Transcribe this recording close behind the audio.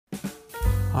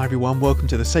Hi everyone, welcome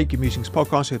to the Sacred Musings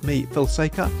podcast with me, Phil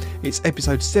Saker. It's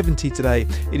episode 70 today.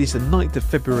 It is the 9th of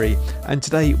February, and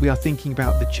today we are thinking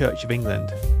about the Church of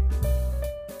England.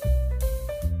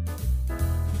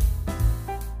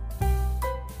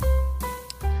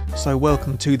 So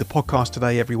welcome to the podcast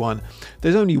today, everyone.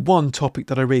 There's only one topic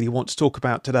that I really want to talk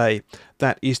about today.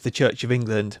 That is the Church of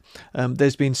England.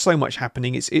 There's been so much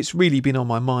happening. It's really been on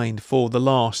my mind for the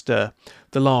last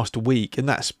week, and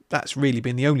that's really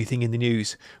been the only thing in the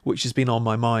news which has been on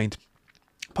my mind.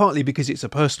 Partly because it's a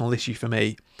personal issue for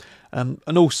me, and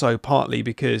also partly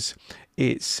because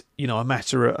it's a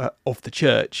matter of the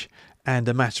church and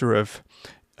a matter of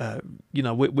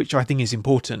which I think is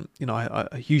important.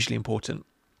 Hugely important.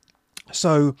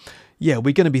 So, yeah,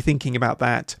 we're going to be thinking about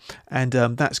that, and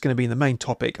that's going to be the main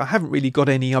topic. I haven't really got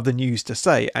any other news to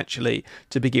say, actually,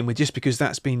 to begin with, just because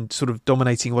that's been sort of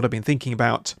dominating what I've been thinking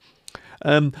about.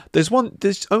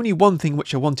 There's only one thing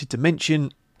which I wanted to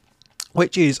mention,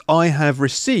 which is I have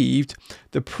received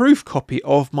the proof copy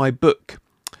of my book.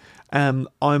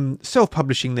 I'm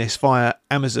self-publishing this via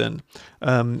Amazon,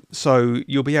 so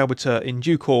you'll be able to, in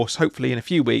due course, hopefully in a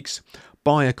few weeks,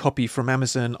 buy a copy from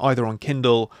Amazon, either on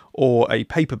Kindle or a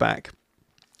paperback.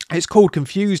 It's called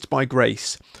Confused by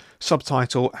Grace,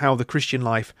 subtitle How the Christian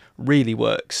Life Really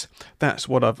Works. That's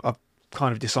what I've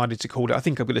kind of decided to call it. I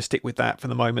think I'm going to stick with that for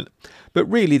the moment. But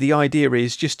really the idea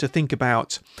is just to think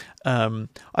about,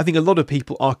 I think a lot of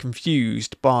people are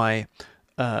confused by,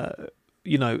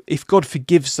 if God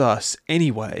forgives us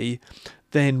anyway,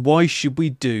 then why should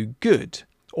we do good?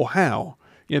 Or how?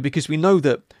 Because we know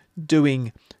that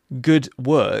doing good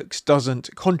works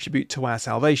doesn't contribute to our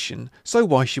salvation, so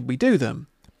why should we do them?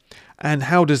 And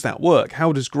how does that work?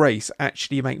 How does grace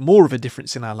actually make more of a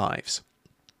difference in our lives?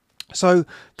 So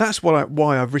that's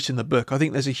why I've written the book. I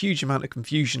think there's a huge amount of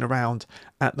confusion around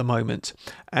at the moment,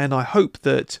 and I hope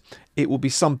that it will be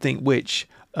something which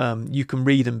you can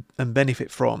read and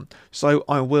benefit from. So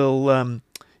I will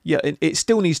it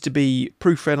still needs to be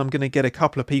proofread. I'm going to get a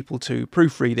couple of people to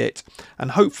proofread it,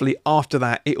 and hopefully after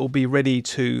that it will be ready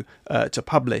to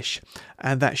publish,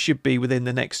 and that should be within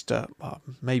the next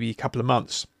maybe a couple of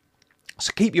months.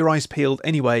 So keep your eyes peeled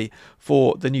anyway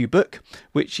for the new book,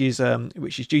 which is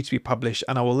due to be published,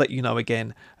 and I will let you know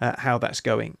again how that's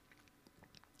going.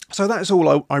 So that's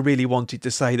all I really wanted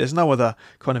to say. There's no other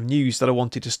kind of news that I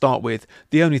wanted to start with.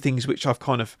 The only things which I've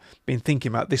kind of been thinking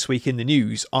about this week in the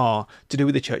news are to do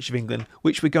with the Church of England,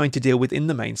 which we're going to deal with in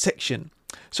the main section.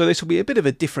 So this will be a bit of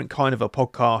a different kind of a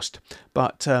podcast.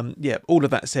 But all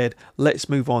of that said, let's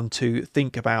move on to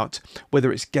think about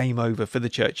whether it's game over for the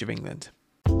Church of England.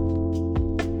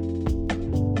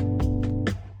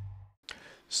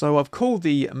 So I've called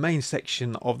the main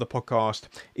section of the podcast,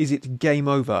 Is It Game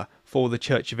Over for the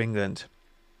Church of England?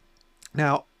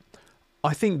 Now,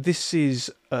 I think this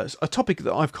is a topic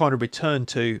that I've kind of returned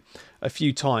to a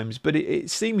few times, but it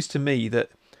seems to me that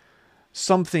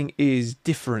something is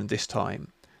different this time.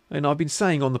 And I've been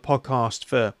saying on the podcast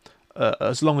for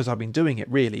as long as I've been doing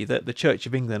it, really, that the Church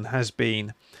of England has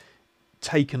been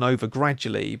taken over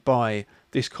gradually by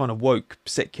this kind of woke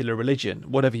secular religion,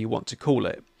 whatever you want to call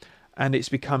it. And it's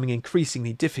becoming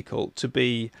increasingly difficult to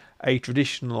be a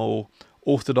traditional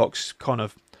orthodox kind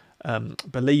of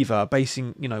believer,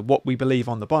 basing what we believe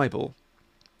on the Bible.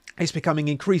 It's becoming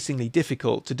increasingly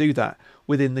difficult to do that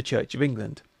within the Church of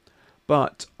England.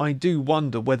 But I do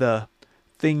wonder whether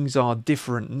things are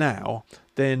different now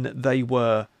than they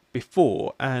were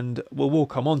before, and we'll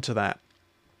come on to that.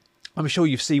 I'm sure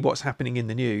you've seen what's happening in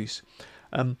the news.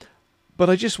 But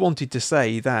I just wanted to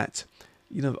say that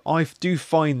I do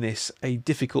find this a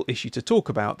difficult issue to talk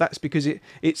about. That's because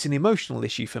it's an emotional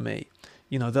issue for me.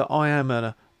 That I am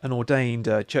an ordained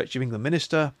Church of England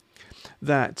minister,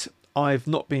 that I've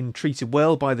not been treated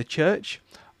well by the church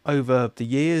over the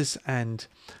years, and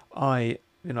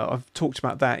I've talked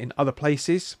about that in other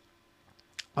places.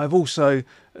 I also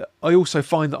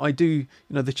find that I do,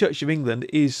 the Church of England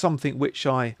is something which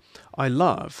I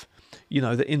love.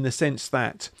 That in the sense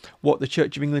that what the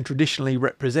Church of England traditionally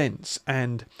represents,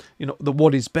 and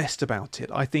what is best about it,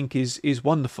 I think is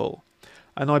wonderful.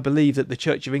 And I believe that the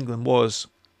Church of England was,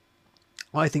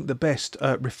 I think, the best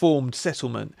reformed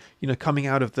settlement, coming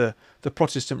out of the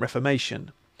Protestant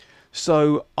Reformation.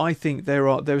 So I think there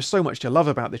is so much to love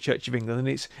about the Church of England,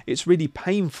 and it's really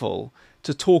painful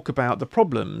to talk about the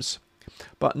problems.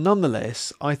 But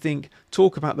nonetheless, I think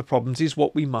talk about the problems is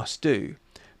what we must do,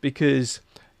 because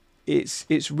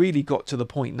it's really got to the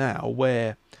point now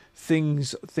where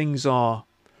things are,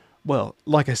 well,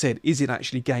 like I said, is it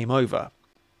actually game over?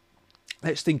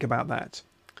 Let's think about that.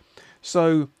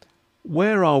 So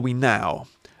where are we now?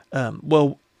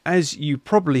 Well, as you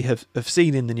probably have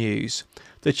seen in the news,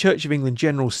 the Church of England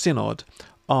General Synod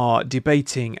are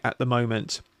debating at the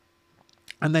moment,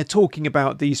 and they're talking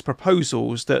about these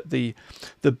proposals that the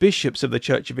bishops of the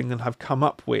Church of England have come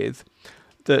up with,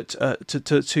 that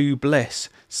to bless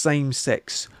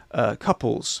same-sex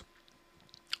couples.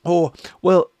 Or,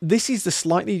 well, this is the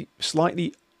slightly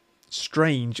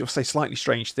strange, or say slightly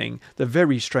strange thing, the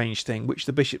very strange thing which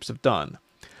the bishops have done.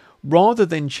 Rather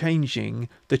than changing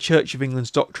the Church of England's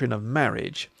doctrine of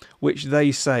marriage, which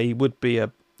they say would be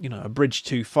a bridge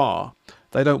too far,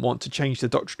 they don't want to change the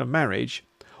doctrine of marriage.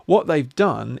 What they've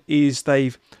done is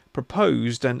they've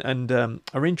proposed and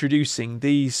are introducing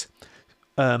these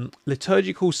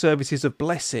liturgical services of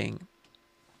blessing,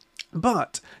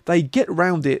 but they get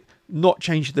round it, not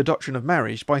changing the doctrine of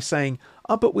marriage, by saying,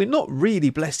 but we're not really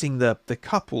blessing the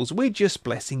couples, we're just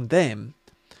blessing them.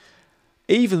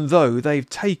 Even though they've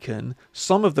taken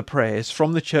some of the prayers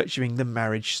from the Church of England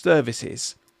marriage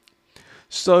services.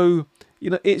 So,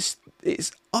 it's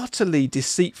utterly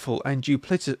deceitful and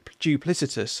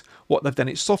duplicitous what they've done.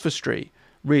 It's sophistry,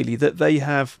 really, that they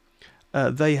have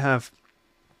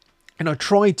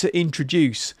tried to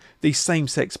introduce these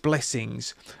same-sex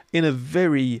blessings in a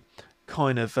very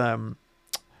kind of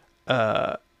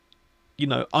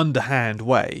underhand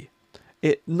way.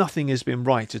 Nothing has been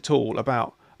right at all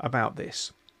about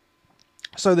this.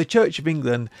 So the Church of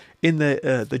England, in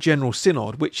the General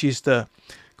Synod, which is the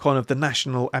kind of the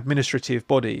national administrative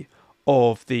body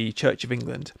of the Church of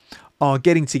England, are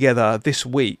getting together this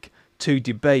week to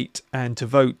debate and to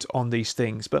vote on these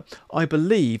things. But I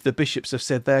believe the bishops have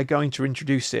said they're going to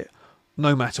introduce it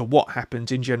no matter what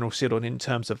happens in General Synod in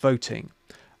terms of voting.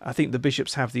 I think the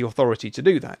bishops have the authority to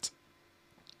do that.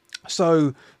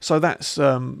 So that's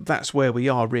where we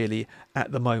are really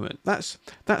at the moment.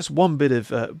 That's one bit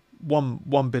of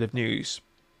one bit of news.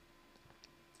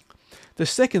 The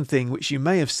second thing, which you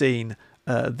may have seen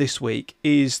this week,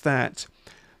 is that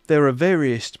there are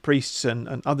various priests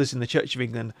and others in the Church of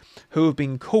England who have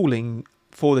been calling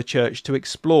for the Church to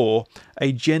explore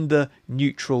a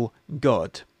gender-neutral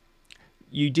God.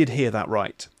 You did hear that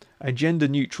right. A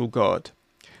gender-neutral God.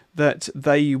 That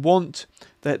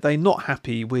they're not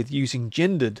happy with using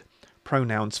gendered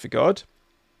pronouns for God.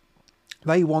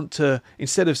 They want to,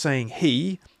 instead of saying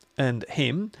he and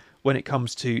him when it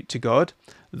comes to God,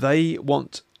 they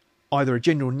want either a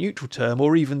gender-neutral term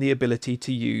or even the ability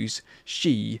to use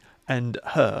she and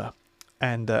her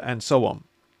and so on.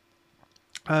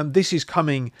 This is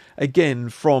coming again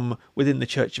from within the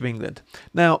Church of England.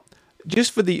 Now,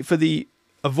 just for the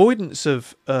avoidance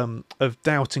of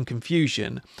doubt and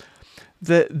confusion,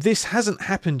 that this hasn't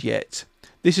happened yet.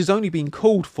 This has only been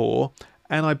called for,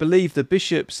 and I believe the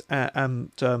bishops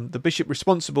and the bishop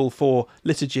responsible for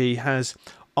liturgy has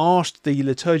asked the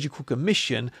liturgical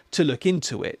commission to look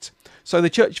into it. So the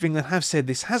Church of England have said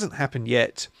this hasn't happened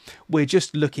yet, we're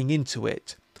just looking into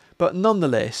it. But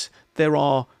nonetheless, there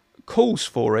are calls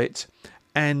for it,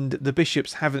 and the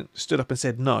bishops haven't stood up and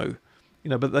said no.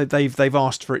 But they've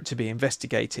asked for it to be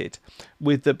investigated,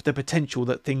 with the potential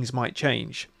that things might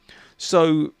change.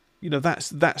 So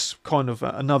that's kind of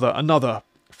another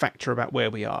factor about where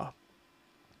we are.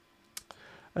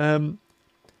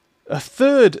 A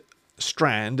third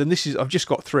strand, and I've just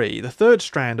got three. The third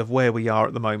strand of where we are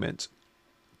at the moment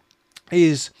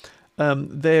is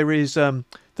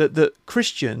that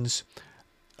Christians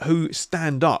who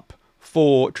stand up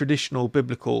for traditional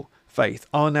biblical faith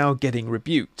are now getting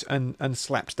rebuked and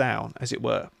slapped down, as it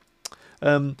were.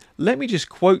 Let me just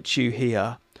quote you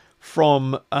here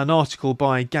from an article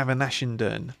by Gavin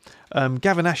Ashenden.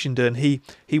 Gavin Ashenden,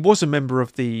 he was a member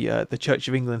of the Church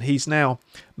of England. He's now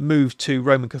moved to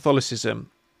Roman Catholicism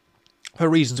for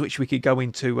reasons which we could go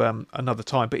into another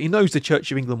time. But he knows the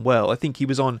Church of England well. I think he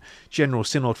was on General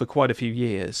Synod for quite a few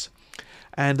years.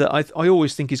 And I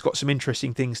always think he's got some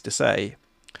interesting things to say.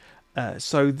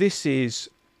 So this is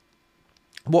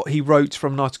what he wrote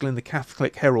from an article in the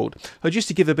Catholic Herald. Just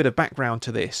to give a bit of background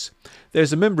to this,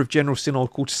 there's a member of General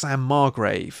Synod called Sam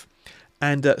Margrave,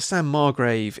 and Sam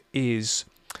Margrave is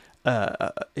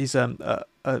a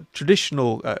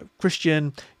traditional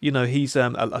Christian. He's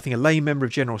I think a lay member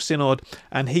of General Synod,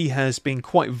 and he has been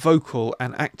quite vocal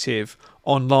and active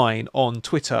online on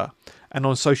Twitter and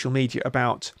on social media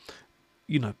about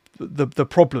the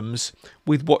problems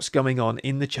with what's going on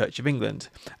in the Church of England,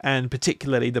 and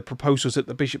particularly the proposals that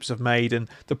the bishops have made and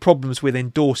the problems with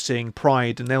endorsing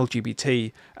pride and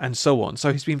LGBT and so on.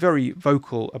 So he's been very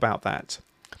vocal about that,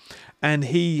 and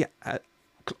he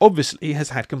obviously has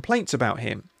had complaints about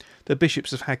him. The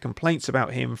bishops have had complaints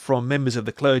about him from members of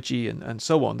the clergy and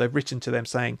so on. They've written to them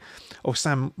saying,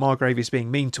 Sam Margrave is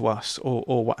being mean to us,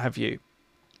 or what have you.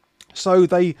 So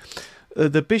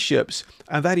the bishops,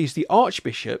 and that is the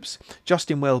archbishops,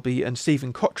 Justin Welby and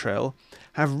Stephen Cottrell,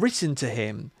 have written to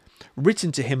him,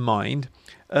 mind,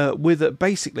 with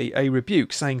basically a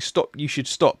rebuke saying, "Stop! You should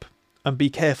stop and be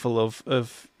careful of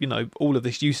all of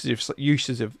this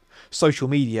uses of social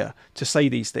media to say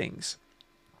these things."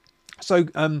 So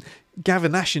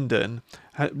Gavin Ashenden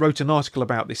wrote an article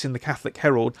about this in the Catholic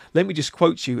Herald. Let me just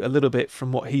quote you a little bit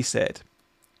from what he said.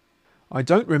 "I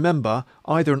don't remember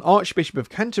either an Archbishop of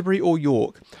Canterbury or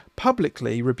York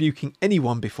publicly rebuking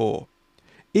anyone before.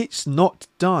 It's not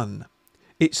done.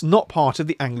 It's not part of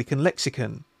the Anglican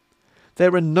lexicon.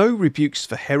 There are no rebukes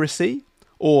for heresy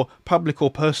or public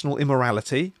or personal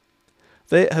immorality.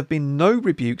 There have been no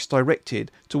rebukes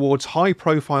directed towards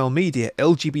high-profile media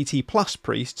LGBT plus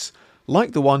priests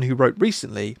like the one who wrote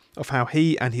recently of how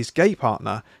he and his gay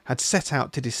partner had set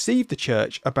out to deceive the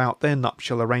church about their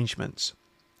nuptial arrangements.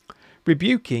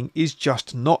 Rebuking is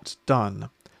just not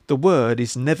done. The word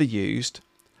is never used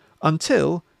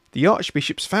until the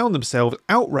archbishops found themselves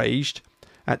outraged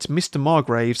at Mr.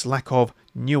 Margrave's lack of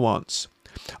nuance."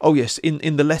 Oh yes,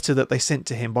 in the letter that they sent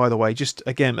to him, by the way, just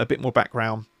again a bit more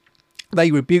background.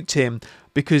 They rebuked him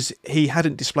because he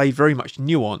hadn't displayed very much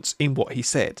nuance in what he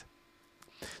said.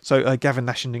 So Gavin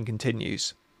Ashenden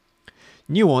continues.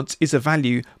 "Nuance is a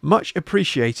value much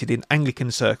appreciated in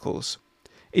Anglican circles.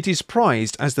 It is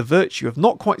prized as the virtue of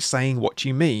not quite saying what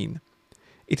you mean.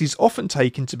 It is often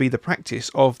taken to be the practice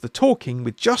of the talking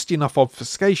with just enough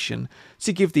obfuscation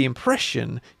to give the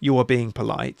impression you are being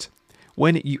polite,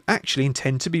 when you actually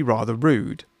intend to be rather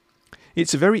rude.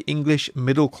 It's a very English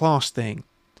middle-class thing.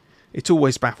 It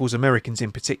always baffles Americans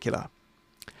in particular.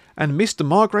 And Mr.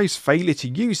 Margrave's failure to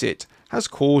use it has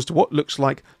caused what looks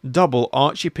like double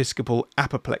archiepiscopal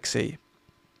apoplexy.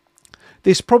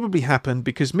 This probably happened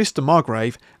because Mr.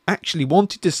 Margrave actually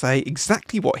wanted to say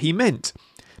exactly what he meant,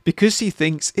 because he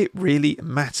thinks it really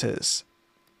matters."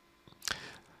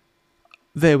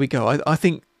 There we go. I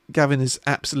think Gavin is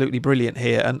absolutely brilliant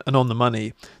here and on the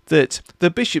money, that the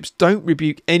bishops don't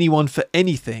rebuke anyone for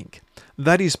anything.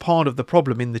 That is part of the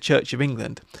problem in the Church of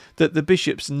England, that the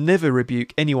bishops never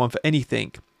rebuke anyone for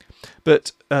anything.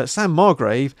 But Sam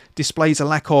Margrave displays a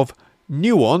lack of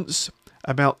nuance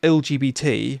about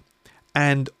LGBT,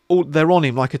 and they're on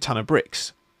him like a ton of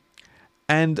bricks.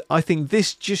 And I think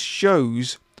this just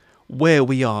shows where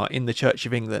we are in the Church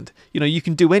of England. You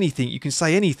can do anything, you can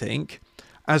say anything,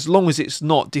 as long as it's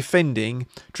not defending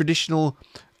traditional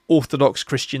Orthodox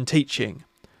Christian teaching,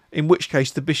 in which case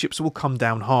the bishops will come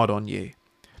down hard on you.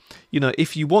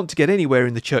 If you want to get anywhere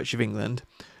in the Church of England,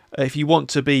 if you want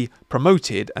to be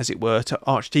promoted, as it were, to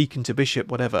archdeacon, to bishop,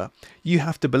 whatever, you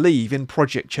have to believe in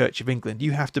Project Church of England.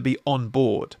 You have to be on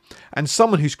board. And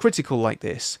someone who's critical like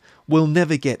this will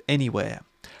never get anywhere.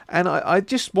 And I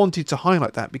just wanted to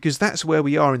highlight that, because that's where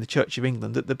we are in the Church of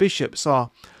England, that the bishops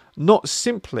are not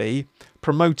simply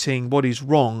promoting what is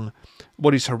wrong,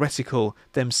 what is heretical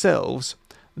themselves.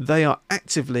 They are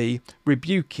actively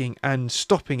rebuking and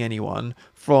stopping anyone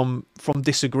from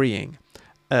disagreeing.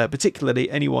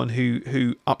 Particularly anyone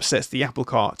who upsets the apple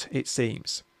cart, it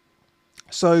seems.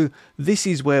 So this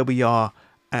is where we are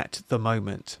at the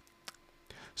moment.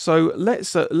 So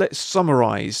let's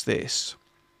summarise this.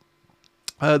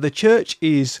 The church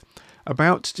is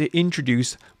about to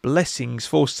introduce blessings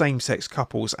for same-sex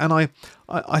couples, and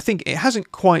I think it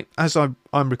hasn't quite, as I'm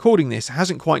recording this, it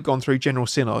hasn't quite gone through General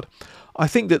Synod. I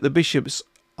think that the bishops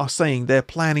are saying they're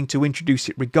planning to introduce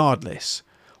it regardless,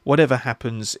 whatever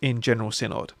happens in General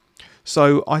Synod.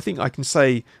 So I think I can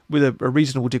say with a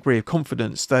reasonable degree of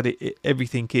confidence that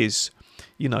everything is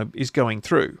going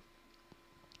through.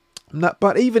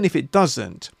 But even if it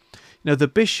doesn't, the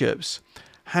bishops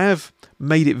have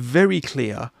made it very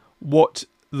clear what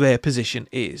their position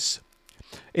is.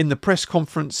 In the press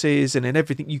conferences and in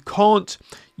everything, you can't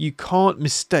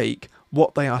mistake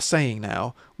what they are saying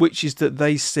now, which is that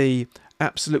they see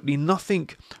absolutely nothing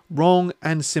wrong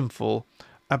and sinful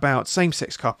about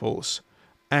same-sex couples,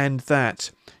 and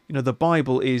that the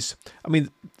Bible is.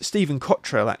 Stephen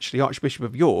Cottrell, actually Archbishop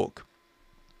of York,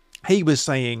 he was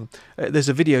saying there's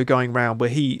a video going around where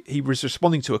he was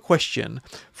responding to a question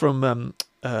from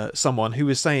someone who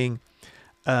was saying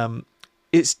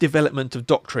it's development of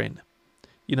doctrine.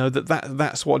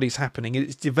 That's what is happening.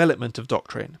 It's development of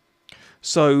doctrine.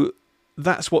 So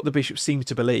that's what the bishops seem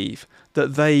to believe,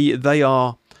 that they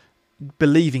are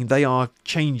believing, they are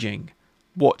changing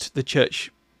what the church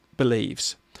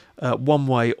believes one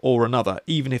way or another,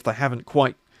 even if they haven't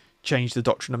quite changed the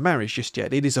doctrine of marriage just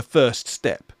yet. It is a first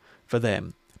step for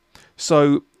them.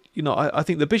 So I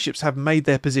think the bishops have made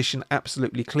their position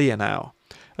absolutely clear now,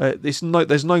 there's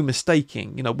no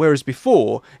mistaking, whereas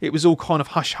before it was all kind of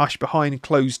hush hush behind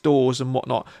closed doors and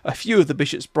whatnot. A few of the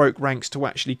bishops broke ranks to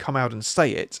actually come out and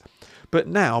say it, but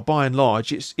now by and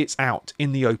large it's out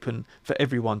in the open for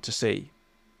everyone to see.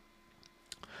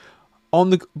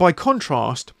 By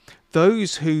contrast,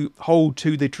 those who hold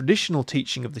to the traditional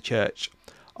teaching of the church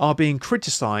are being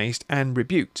criticised and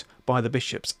rebuked by the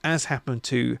bishops, as happened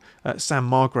to Sam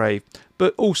Margrave,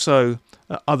 but also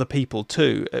other people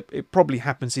too. It probably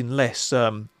happens in less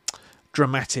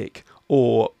dramatic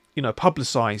or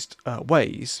publicised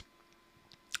ways.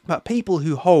 But people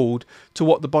who hold to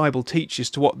what the Bible teaches,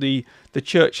 to what the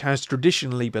church has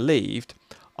traditionally believed,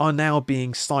 are now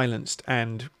being silenced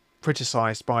and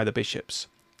criticised by the bishops.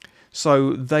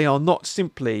 So they are not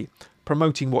simply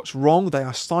promoting what's wrong, they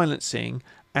are silencing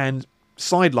and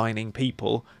sidelining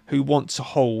people who want to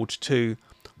hold to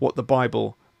what the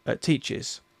Bible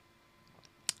teaches.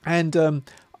 And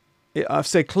I've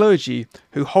said clergy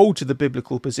who hold to the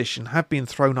biblical position have been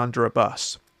thrown under a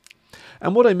bus.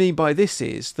 And what I mean by this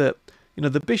is that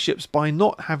the bishops, by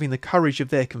not having the courage of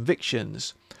their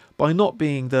convictions, by not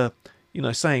being the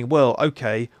saying, well,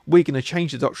 okay, we're going to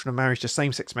change the doctrine of marriage to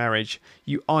same-sex marriage.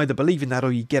 You either believe in that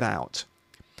or you get out.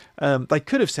 They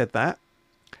could have said that,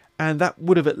 and that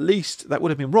would have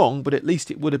been wrong, but at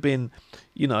least it would have been,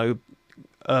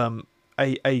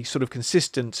 a sort of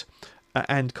consistent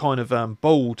and kind of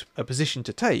bold position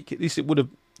to take. At least it would have,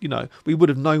 we would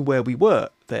have known where we were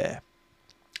there.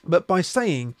 But by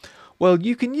saying, well,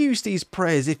 you can use these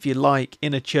prayers if you like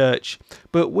in a church,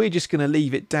 but we're just going to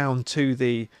leave it down to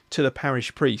the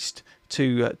parish priest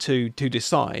to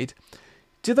decide.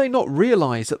 Do they not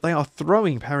realise that they are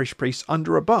throwing parish priests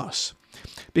under a bus?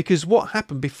 Because what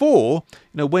happened before,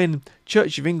 when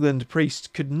Church of England priests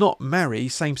could not marry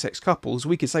same-sex couples,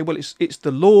 we could say, well, it's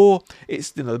the law. It's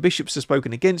the bishops have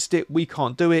spoken against it. We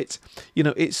can't do it.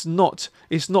 It's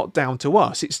not down to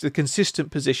us. It's the consistent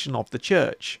position of the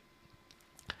church.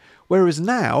 Whereas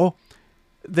now,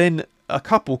 then a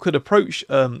couple could approach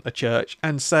a church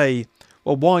and say,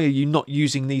 well, why are you not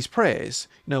using these prayers?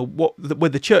 Where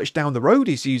the church down the road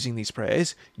is using these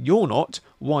prayers, you're not.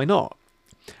 Why not?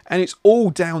 And it's all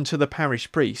down to the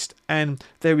parish priest. And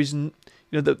there is,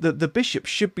 the bishops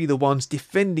should be the ones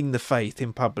defending the faith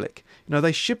in public.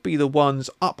 They should be the ones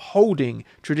upholding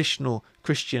traditional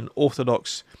Christian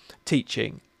Orthodox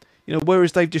teaching.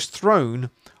 Whereas they've just thrown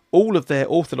all of their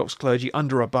Orthodox clergy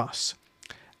under a bus,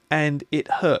 and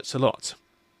it hurts a lot.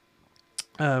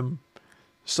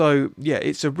 So yeah,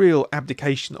 it's a real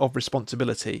abdication of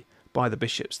responsibility by the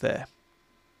bishops there.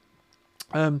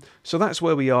 So that's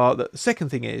where we are. The second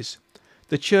thing is,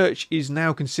 the church is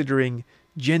now considering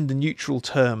gender-neutral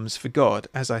terms for God,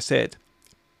 as I said.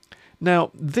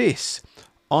 Now this,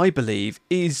 I believe,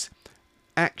 is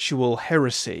actual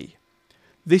heresy.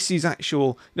 This is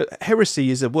actual... heresy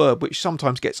is a word which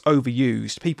sometimes gets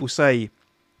overused. People say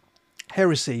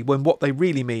heresy when what they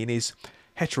really mean is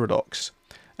heterodox.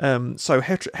 So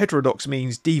heterodox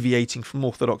means deviating from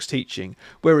orthodox teaching,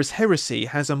 whereas heresy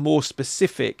has a more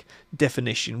specific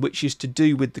definition, which is to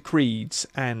do with the creeds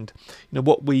and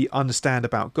what we understand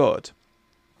about God.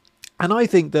 And I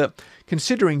think that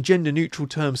considering gender-neutral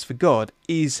terms for God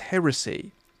is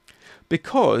heresy,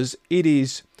 because it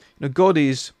is... God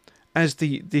is... as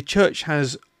the church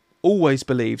has always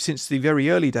believed since the very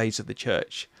early days of the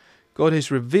church, God has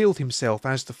revealed himself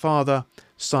as the Father,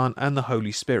 Son and the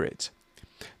Holy Spirit.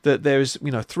 That there's,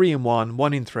 three in one,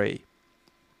 one in three.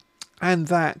 And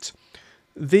that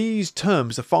these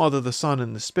terms, the Father, the Son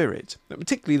and the Spirit,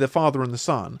 particularly the Father and the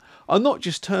Son, are not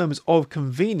just terms of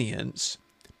convenience,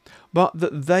 but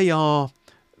that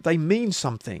they mean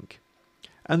something.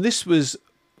 And this was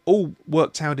all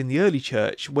worked out in the early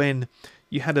church when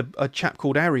you had a chap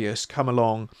called Arius come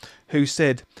along who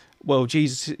said, well,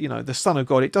 Jesus, the Son of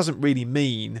God, it doesn't really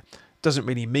mean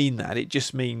that. It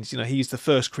just means, he's the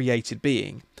first created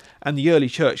being. And the early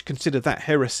church considered that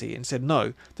heresy and said,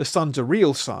 no, the Son's a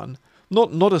real son,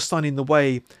 not a son in the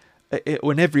way,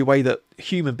 or in every way that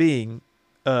human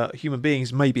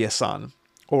beings may be a son,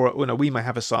 or we may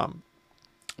have a son.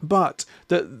 But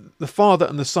that the Father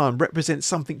and the Son represent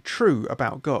something true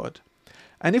about God.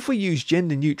 And if we use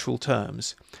gender-neutral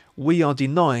terms, we are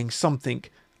denying something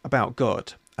about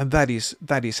God, and that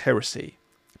is heresy.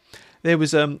 There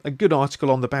was a good article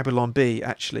on the Babylon Bee,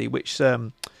 actually, which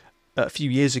a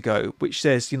few years ago, which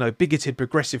says, bigoted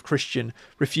progressive Christian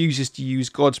refuses to use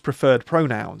God's preferred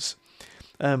pronouns,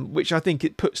 which I think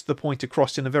it puts the point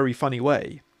across in a very funny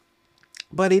way.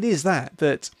 But it is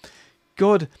that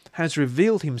God has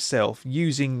revealed himself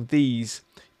using these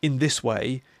in this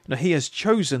way. He has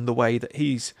chosen the way that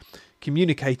he's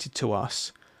communicated to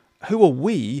us who are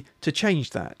we to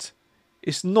change that?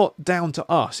 It's not down to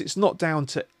us. It's not down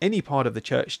to any part of the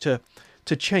church to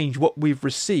change what we've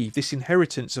received, this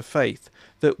inheritance of faith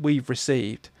that we've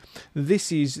received.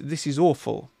 This is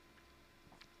awful.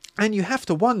 And you have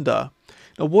to wonder,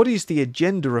 what is the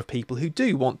agenda of people who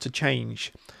do want to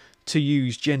change to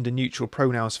use gender neutral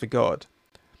pronouns for God?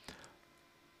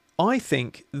 I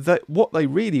think that what they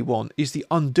really want is the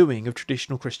undoing of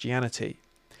traditional Christianity.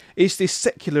 It's this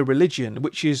secular religion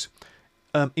which is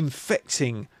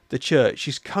infecting the church,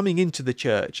 is coming into the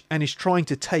church and is trying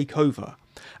to take over.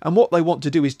 And what they want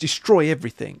to do is destroy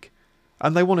everything.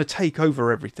 And they want to take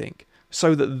over everything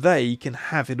so that they can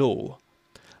have it all.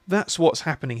 That's what's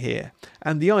happening here.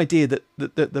 And the idea that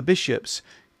the bishops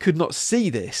could not see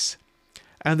this,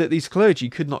 and that these clergy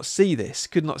could not see this,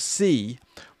 could not see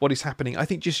what is happening, I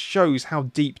think just shows how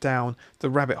deep down the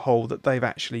rabbit hole that they've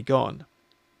actually gone.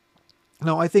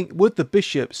 Now, I think, would the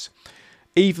bishops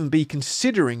even be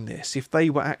considering this if they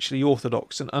were actually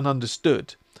orthodox and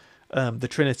understood the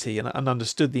Trinity and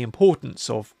understood the importance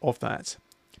of that?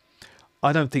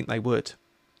 I don't think they would.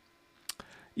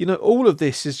 All of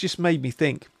this has just made me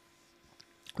think.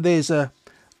 There's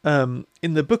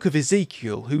in the book of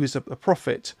Ezekiel, who is a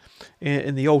prophet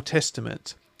in the Old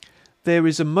Testament, there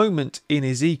is a moment in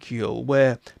Ezekiel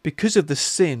where, because of the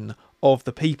sin of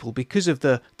the people, because of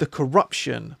the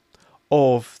corruption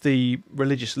of the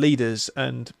religious leaders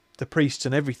and the priests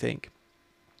and everything,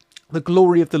 the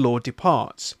glory of the Lord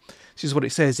departs. This is what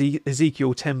it says,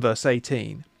 Ezekiel 10 verse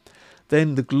 18.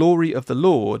 Then the glory of the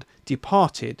Lord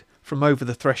departed from over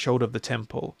the threshold of the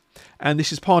temple. And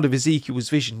this is part of Ezekiel's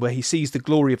vision where he sees the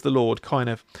glory of the Lord kind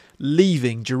of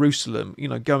leaving Jerusalem,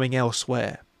 going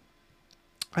elsewhere.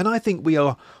 And I think we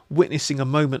are witnessing a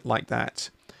moment like that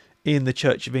in the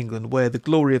Church of England, where the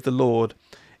glory of the Lord,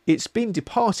 it's been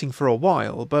departing for a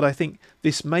while, but I think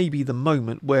this may be the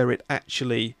moment where it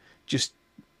actually just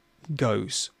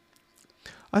goes.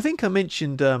 I think I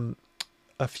mentioned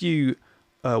a few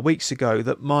weeks ago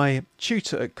that my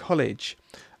tutor at college,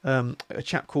 a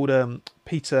chap called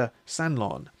Peter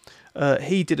Sanlon,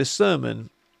 he did a sermon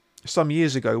some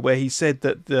years ago where he said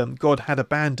that God had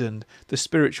abandoned the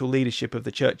spiritual leadership of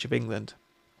the Church of England.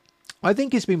 I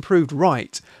think it's been proved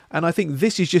right, and I think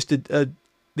this is just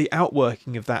the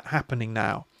outworking of that happening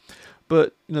now.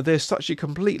 But there's such a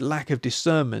complete lack of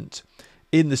discernment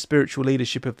in the spiritual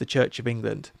leadership of the Church of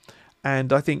England,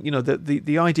 and I think that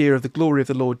the idea of the glory of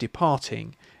the Lord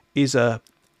departing is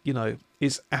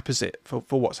is apposite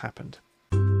for what's happened.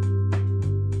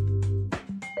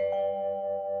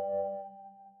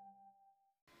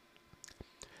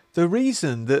 The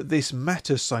reason that this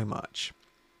matters so much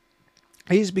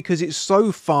is because it's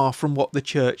so far from what the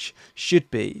church should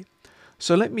be.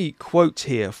 So let me quote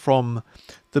here from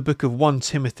the book of 1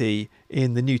 Timothy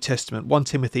in the New Testament, 1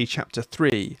 Timothy chapter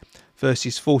 3,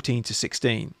 verses 14 to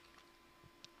 16.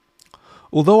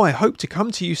 Although I hope to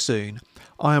come to you soon,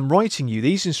 I am writing you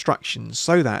these instructions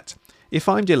so that, if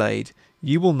I'm delayed,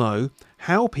 you will know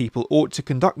how people ought to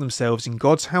conduct themselves in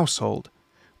God's household,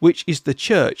 which is the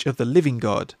church of the living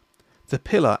God, the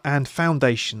pillar and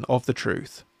foundation of the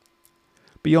truth.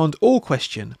 Beyond all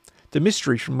question, the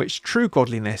mystery from which true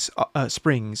godliness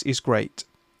springs is great.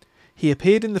 He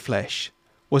appeared in the flesh,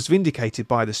 was vindicated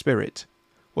by the Spirit,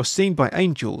 was seen by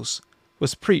angels,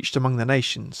 was preached among the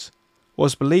nations,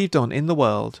 was believed on in the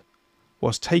world,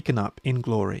 was taken up in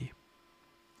glory.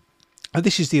 And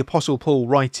this is the Apostle Paul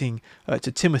writing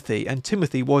to Timothy, and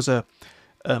Timothy was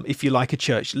if you like, a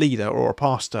church leader or a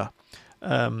pastor,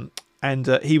 and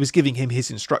he was giving him his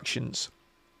instructions.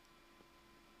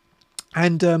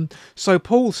 And so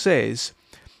Paul says,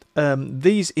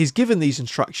 he's given these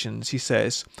instructions, he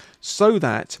says, so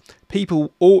that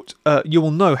people you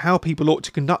will know how people ought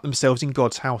to conduct themselves in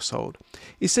God's household.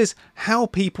 It says how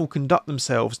people conduct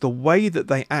themselves, the way that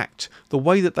they act, the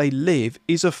way that they live,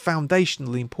 is of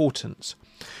foundational importance.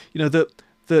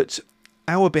 That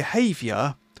our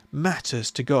behaviour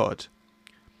matters to God.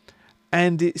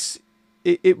 And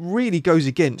it really goes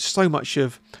against so much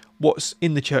of what's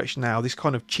in the church now, this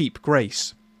kind of cheap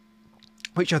grace,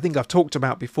 which I think I've talked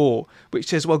about before, which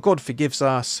says, well, God forgives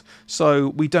us, so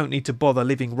we don't need to bother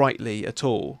living rightly at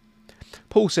all.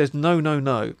 Paul says,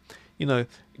 no.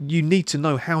 You need to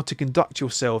know how to conduct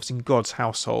yourselves in God's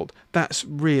household. That's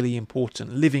really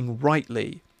important. Living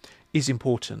rightly is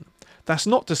important. That's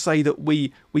not to say that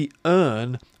we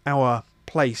earn our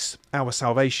place, our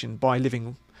salvation, by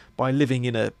living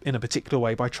in a particular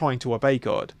way, by trying to obey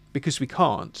God, because we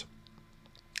can't.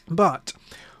 But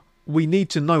we need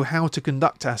to know how to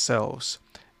conduct ourselves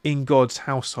in God's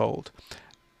household.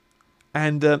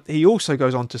 And he also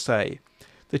goes on to say,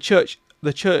 the church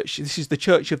the church, this is the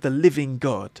church of the living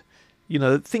God. You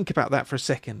know, think about that for a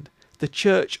second. The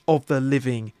church of the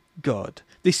living God.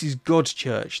 This is God's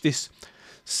church. This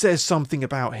says something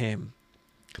about him.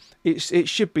 It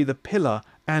should be the pillar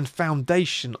and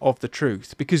foundation of the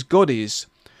truth, because God is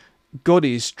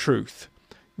truth.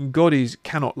 God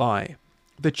cannot lie.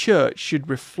 The church should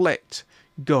reflect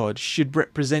God, should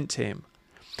represent him,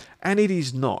 and it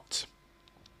is not.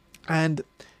 And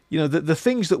you know, the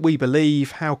things that we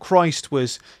believe, how Christ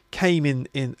came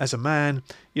in as a man,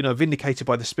 you know, vindicated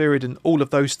by the Spirit, and all of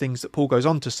those things that Paul goes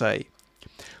on to say,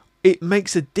 it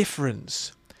makes a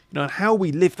difference. You know, and how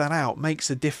we live that out makes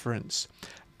a difference.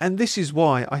 And this is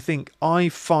why I think I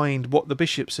find what the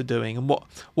bishops are doing and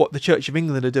what the Church of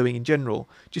England are doing in general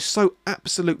just so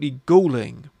absolutely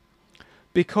galling,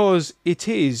 because it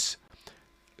is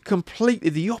completely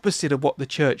the opposite of what the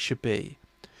church should be.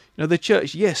 You know, the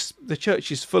church, yes, the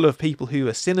church is full of people who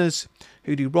are sinners,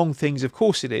 who do wrong things. Of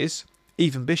course it is.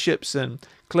 Even bishops and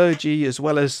clergy, as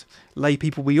well as lay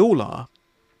people, we all are.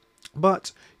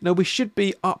 But, you know, we should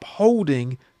be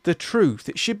upholding the truth.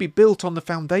 It should be built on the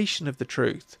foundation of the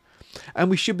truth. And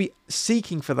we should be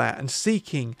seeking for that, and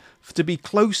seeking to be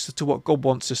closer to what God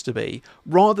wants us to be,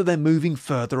 rather than moving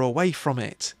further away from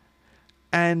it.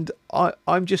 And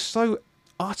I'm just so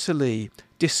utterly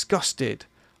disgusted,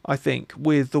 I think,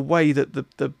 with the way that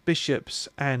the bishops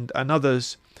and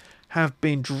others have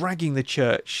been dragging the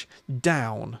church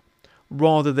down,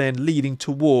 rather than leading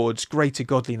towards greater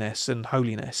godliness and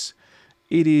holiness.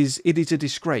 It is a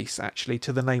disgrace, actually,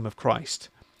 to the name of Christ.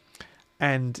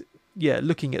 And yeah,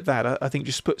 looking at that, I think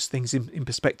just puts things in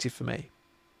perspective for me.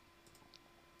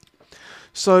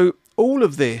 So all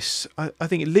of this, I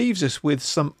think it leaves us with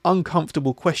some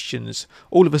uncomfortable questions,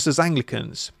 all of us as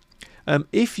Anglicans.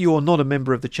 If you're not a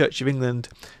member of the Church of England,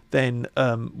 then,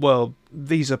 well,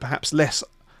 these are perhaps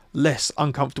less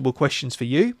uncomfortable questions for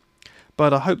you,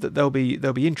 but I hope that they'll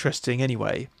be interesting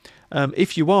anyway.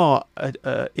 If you are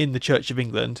in the Church of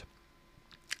England,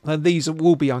 then these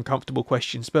will be uncomfortable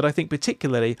questions, but I think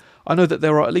particularly, I know that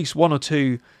there are at least one or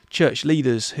two church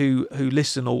leaders who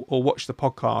listen or watch the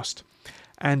podcast,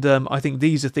 and I think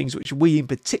these are things which we in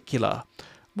particular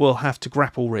will have to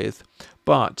grapple with,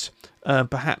 but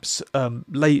perhaps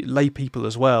lay people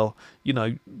as well. You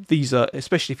know, these are,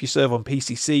 especially if you serve on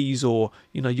PCCs, or,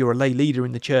 you know, you're a lay leader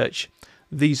in the church,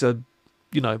 these are,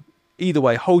 you know, either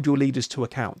way, hold your leaders to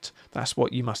account. That's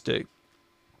what you must do.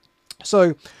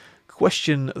 So,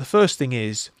 the first thing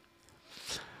is,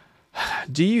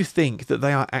 do you think that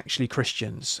they are actually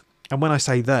Christians? And when I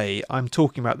say they, I'm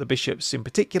talking about the bishops in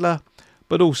particular,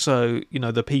 but also, you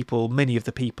know, the people, many of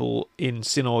the people in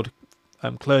synod,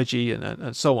 clergy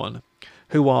and so on,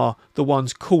 who are the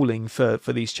ones calling for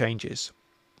these changes.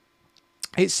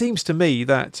 It seems to me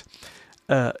that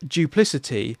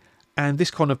duplicity and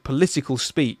this kind of political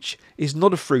speech is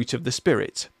not a fruit of the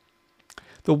Spirit.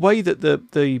 The way that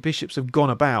the bishops have gone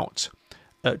about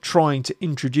trying to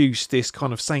introduce this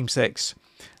kind of same-sex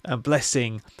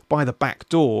blessing by the back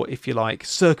door, if you like,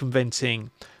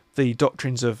 circumventing the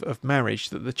doctrines of marriage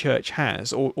that the church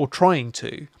has, or trying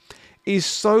to, is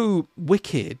so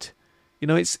wicked. You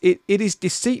know, it is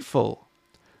deceitful.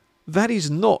 That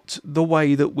is not the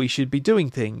way that we should be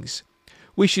doing things.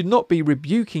 We should not be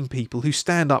rebuking people who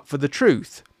stand up for the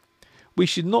truth. We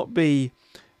should not be...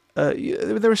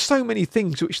 there are so many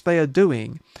things which they are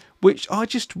doing which are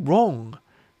just wrong.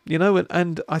 You know,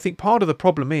 and I think part of the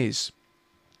problem is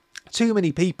too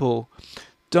many people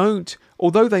don't,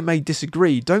 although they may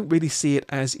disagree, don't really see it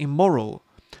as immoral.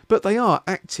 But they are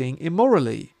acting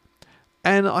immorally.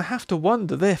 And I have to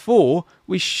wonder, therefore,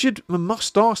 we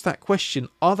must ask that question,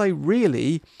 are they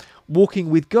really walking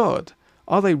with God?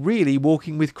 Are they really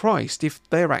walking with Christ if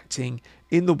they're acting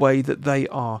in the way that they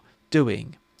are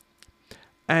doing?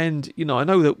 And, you know, I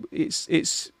know that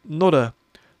it's not a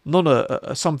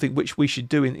something which we should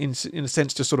do in a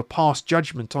sense to sort of pass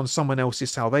judgment on someone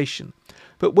else's salvation.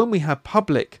 But when we have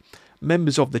public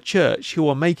members of the church who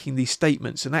are making these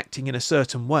statements and acting in a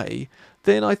certain way,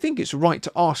 then I think it's right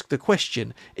to ask the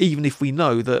question, even if we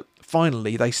know that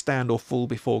finally they stand or fall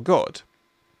before God.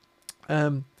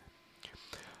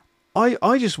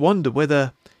 I just wonder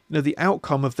whether, you know, the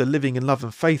outcome of the living in love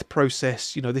and faith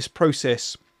process, you know, this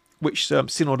process which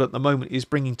Synod at the moment is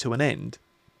bringing to an end,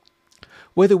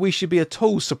 whether we should be at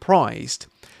all surprised,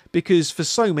 because for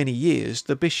so many years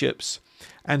the bishops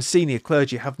and senior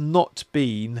clergy have not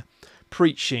been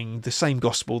preaching the same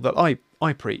gospel that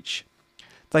I preach.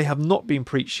 They have not been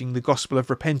preaching the gospel of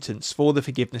repentance for the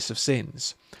forgiveness of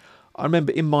sins. I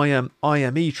remember in my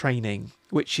IME training,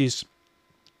 which is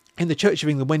in the Church of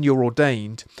England, when you're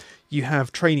ordained, you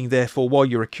have training there for while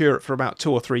you're a curate for about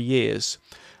 2 or 3 years.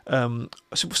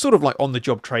 Sort of like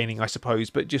on-the-job training, I suppose,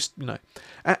 but just,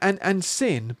 and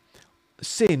sin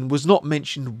was not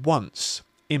mentioned once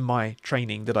in my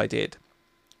training that I did.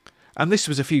 And this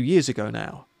was a few years ago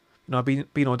now. I've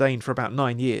been ordained for about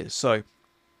 9 years, so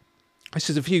this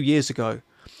is a few years ago.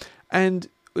 And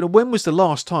when was the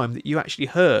last time that you actually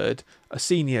heard a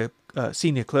senior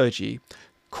clergy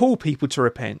call people to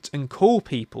repent and call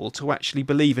people to actually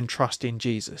believe and trust in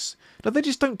Jesus? Now, they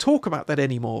just don't talk about that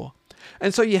anymore.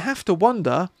 And so you have to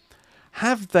wonder,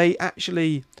 have they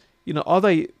actually, are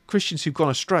they Christians who've gone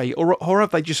astray, or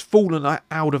have they just fallen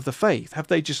out of the faith? Have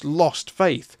they just lost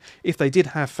faith, if they did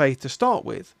have faith to start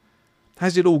with?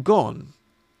 Has it all gone?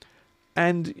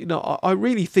 And, I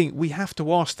really think we have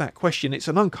to ask that question. It's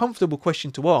an uncomfortable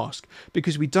question to ask,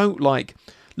 because we don't like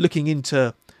looking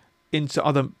into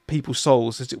other people's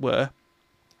souls, as it were.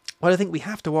 But I think we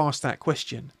have to ask that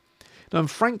question.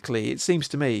 And frankly, it seems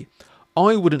to me,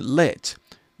 I wouldn't let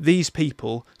these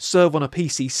people serve on a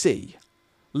PCC,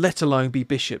 let alone be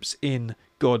bishops in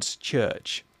God's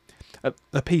church. A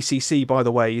PCC, by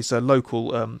the way, is a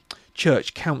local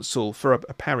church council for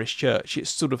a parish church. It's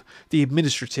sort of the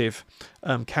administrative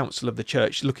council of the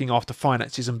church, looking after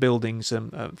finances and buildings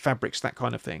and fabrics, that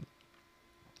kind of thing.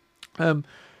 Would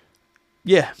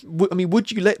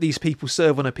you let these people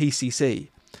serve on a PCC?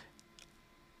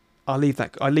 I leave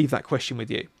that question with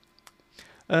you.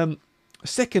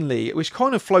 Secondly, which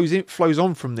kind of flows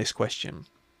on from this question,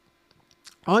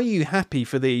 are you happy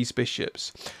for these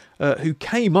bishops who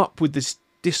came up with this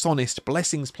dishonest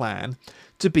blessings plan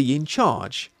to be in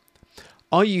charge?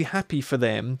 Are you happy for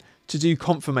them to do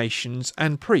confirmations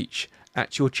and preach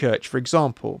at your church, for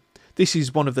example? This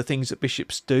is one of the things that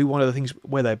bishops do, one of the things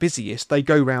where they're busiest. They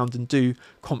go round and do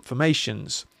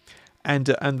confirmations, and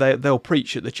they'll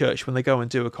preach at the church when they go and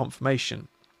do a confirmation.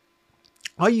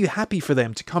 Are you happy for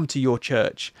them to come to your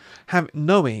church,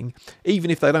 knowing,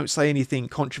 even if they don't say anything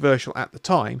controversial at the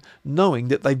time, knowing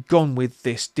that they've gone with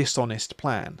this dishonest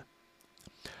plan?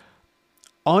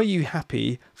 Are you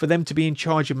happy for them to be in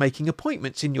charge of making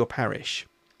appointments in your parish?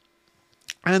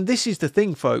 And this is the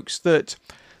thing, folks, that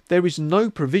there is no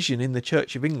provision in the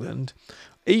Church of England,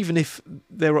 even if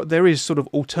there is sort of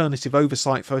alternative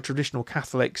oversight for traditional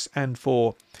Catholics and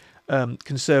for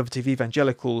conservative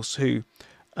evangelicals who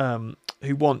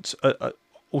want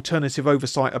alternative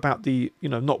oversight about the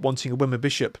not wanting a women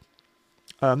bishop,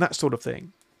 that sort of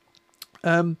thing.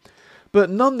 But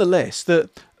nonetheless, the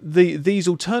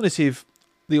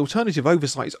alternative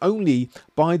oversight is only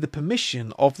by the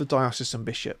permission of the diocesan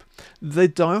bishop. The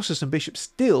diocesan bishop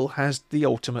still has the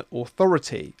ultimate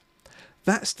authority.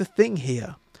 That's the thing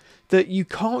here, that you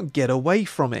can't get away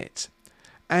from it.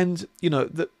 And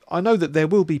I know that there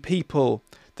will be people.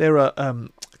 There are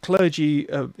clergy,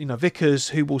 vicars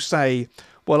who will say,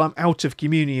 "Well, I'm out of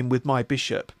communion with my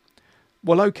bishop."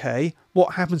 Well, okay,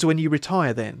 what happens when you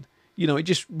retire then? It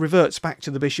just reverts back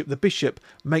to the bishop. The bishop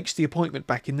makes the appointment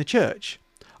back in the church,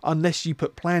 unless you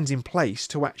put plans in place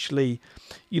to actually,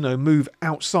 move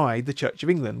outside the Church of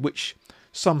England, which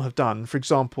some have done. For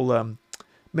example,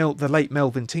 the late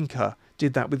Melvin Tinker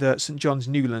did that with St John's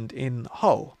Newland in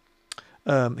Hull.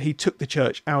 He took the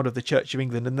church out of the Church of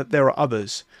England, and that there are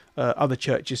other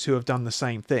churches who have done the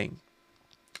same thing.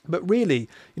 But really,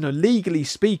 legally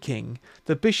speaking,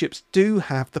 the bishops do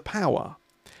have the power.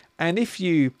 And if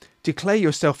you declare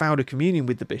yourself out of communion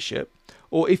with the bishop,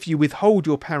 or if you withhold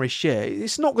your parish share,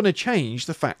 it's not going to change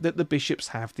the fact that the bishops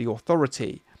have the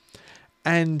authority.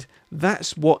 And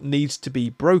that's what needs to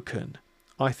be broken,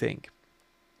 I think.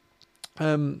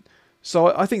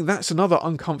 So I think that's another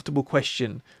uncomfortable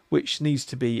question which needs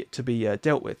to be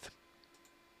dealt with.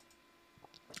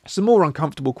 Some more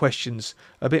uncomfortable questions,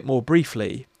 a bit more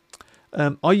briefly.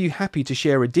 Are you happy to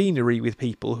share a deanery with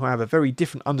people who have a very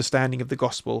different understanding of the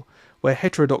gospel, where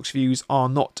heterodox views are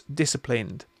not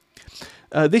disciplined?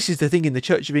 This is the thing in the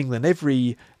Church of England.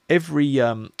 Every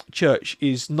church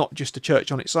is not just a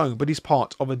church on its own, but is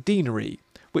part of a deanery,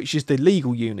 which is the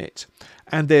legal unit.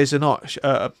 And there's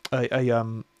a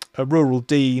rural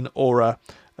dean or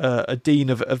a dean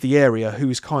of the area who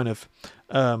is kind of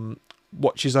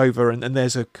watches over, and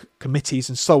there's committees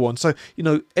and so on. So,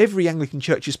 every Anglican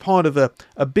church is part of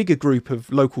a bigger group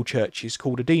of local churches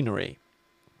called a deanery.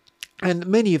 And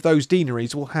many of those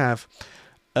deaneries will have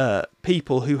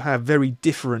people who have very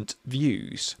different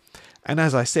views. And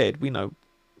as I said,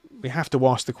 we have to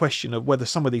ask the question of whether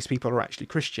some of these people are actually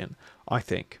Christian, I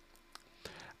think.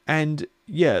 And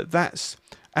yeah, that's...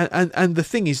 And the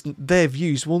thing is, their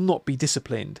views will not be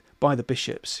disciplined by the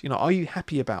bishops. Are you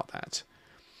happy about that?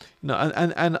 No,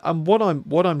 and what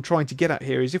I'm trying to get at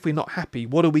here is, if we're not happy,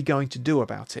 what are we going to do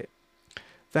about it?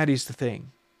 That is the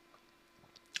thing.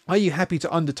 Are you happy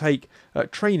to undertake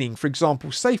training, for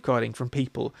example, safeguarding from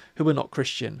people who are not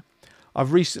Christian?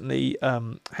 I've recently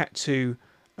had to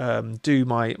do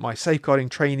my safeguarding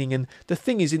training, and the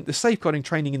thing is, the safeguarding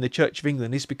training in the Church of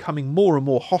England is becoming more and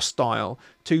more hostile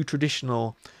to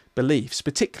traditional beliefs,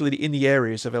 particularly in the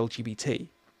areas of LGBT.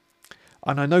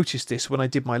 And I noticed this when I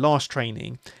did my last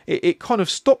training. It kind of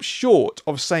stopped short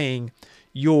of saying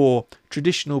your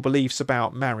traditional beliefs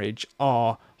about marriage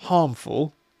are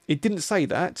harmful. It didn't say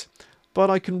that,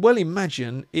 but I can well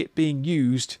imagine it being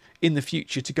used in the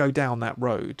future to go down that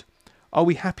road. Are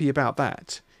we happy about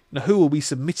that? Now, who are we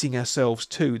submitting ourselves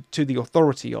to the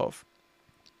authority of?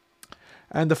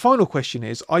 And the final question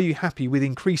is, are you happy with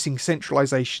increasing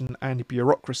centralisation and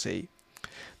bureaucracy?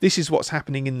 This is what's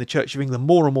happening in the Church of England.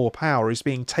 More and more power is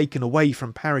being taken away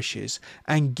from parishes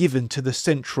and given to the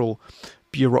central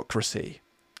bureaucracy.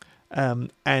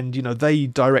 And they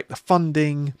direct the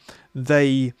funding,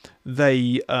 they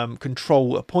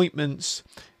control appointments.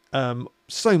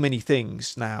 So many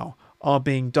things now are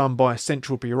being done by a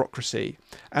central bureaucracy,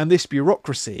 and this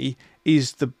bureaucracy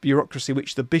is the bureaucracy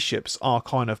which the bishops are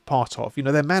kind of part of.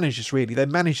 They're managers, really. They're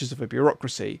managers of a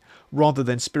bureaucracy rather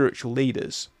than spiritual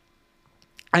leaders.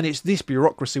 And it's this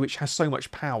bureaucracy which has so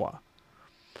much power.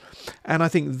 And I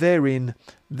think therein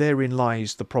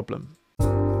lies the problem.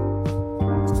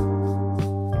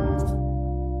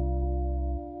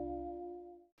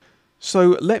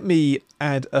 So let me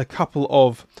add a couple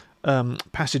of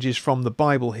passages from the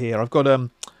Bible here. I've got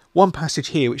one passage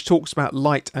here which talks about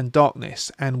light and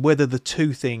darkness and whether the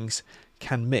two things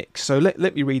can mix. So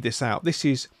let me read this out. This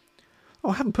is,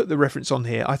 I haven't put the reference on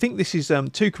here. I think this is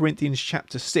 2 Corinthians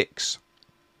chapter 6.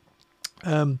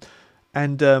 I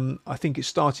think it's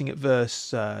starting at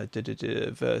verse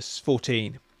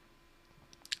 14.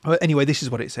 Anyway, this is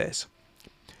what it says.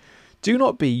 Do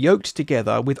not be yoked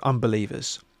together with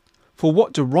unbelievers. For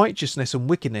what do righteousness and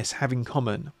wickedness have in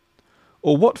common?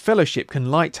 Or what fellowship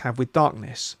can light have with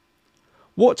darkness?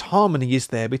 What harmony is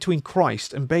there between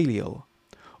Christ and Belial?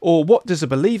 Or what does a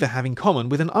believer have in common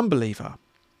with an unbeliever?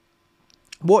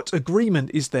 What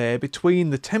agreement is there between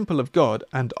the temple of God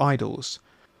and idols?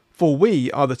 For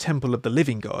we are the temple of the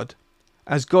living God.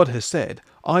 As God has said,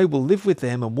 I will live with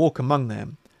them and walk among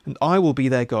them, and I will be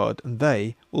their God, and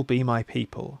they will be my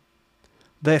people.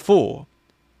 Therefore,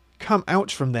 come out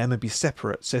from them and be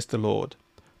separate, says the Lord.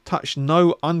 Touch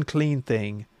no unclean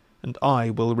thing, and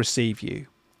I will receive you.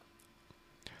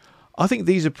 I think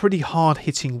these are pretty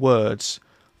hard-hitting words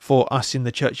for us in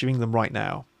the Church of England right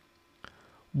now.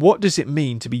 What does it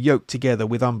mean to be yoked together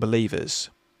with unbelievers?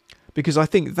 Because I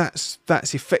think that's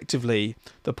effectively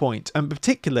the point. And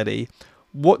particularly,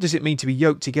 what does it mean to be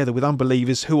yoked together with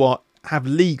unbelievers who have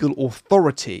legal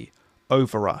authority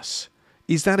over us?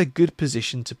 Is that a good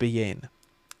position to be in?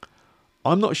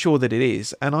 I'm not sure that it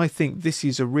is, and I think this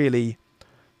is a really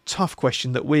tough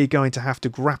question that we're going to have to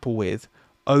grapple with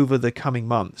over the coming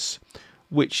months,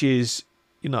 which is,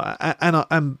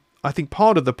 and I think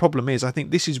part of the problem is, I think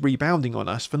this is rebounding on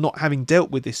us for not having dealt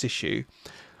with this issue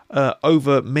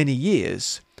over many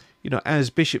years. As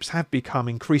bishops have become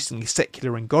increasingly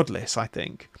secular and godless, I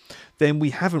think, then we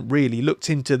haven't really looked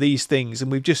into these things,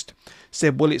 and we've just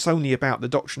said, well, it's only about the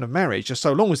doctrine of marriage.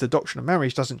 So long as the doctrine of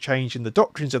marriage doesn't change and the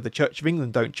doctrines of the Church of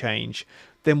England don't change,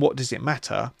 then what does it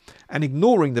matter? And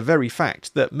ignoring the very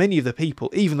fact that many of the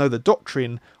people, even though the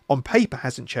doctrine on paper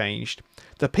hasn't changed,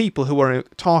 the people who are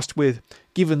tasked with,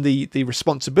 given the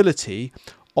responsibility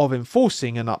of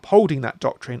enforcing and upholding that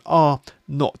doctrine, are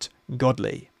not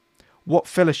godly. What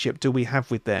fellowship do we have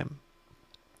with them?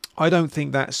 I don't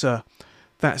think that's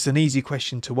an easy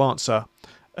question to answer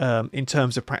in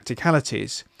terms of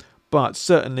practicalities, but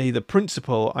certainly the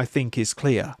principle, I think, is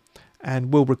clear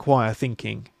and will require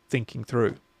thinking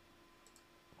through.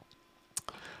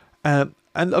 And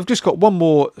I've just got one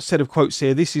more set of quotes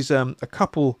here. This is a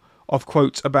couple of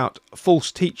quotes about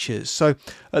false teachers. So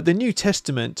the New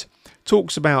Testament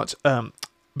talks about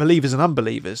believers and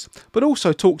unbelievers, but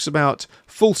also talks about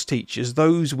false teachers,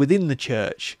 those within the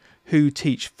church who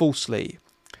teach falsely.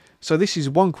 So this is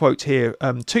one quote here,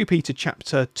 2 Peter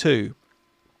chapter 2.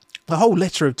 The whole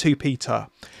letter of 2 Peter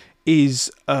is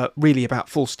really about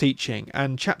false teaching,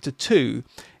 and chapter 2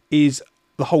 is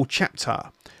the whole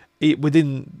chapter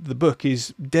within the book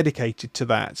is dedicated to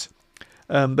that.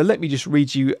 But let me just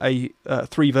read you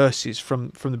 3 verses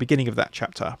from the beginning of that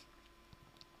chapter.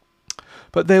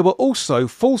 But there were also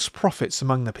false prophets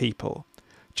among the people,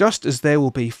 just as there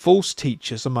will be false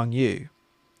teachers among you.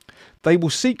 They will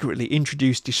secretly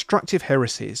introduce destructive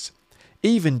heresies,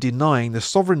 even denying the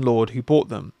sovereign Lord who bought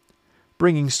them,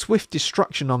 bringing swift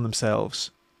destruction on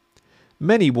themselves.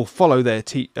 Many will follow their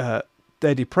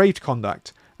depraved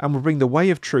conduct and will bring the way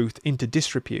of truth into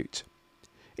disrepute.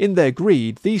 In their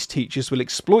greed, these teachers will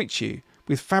exploit you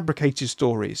with fabricated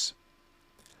stories.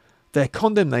 Their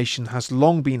condemnation has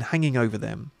long been hanging over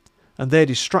them, and their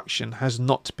destruction has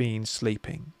not been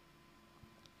sleeping.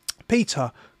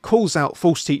 Peter calls out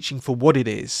false teaching for what it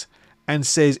is and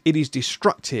says it is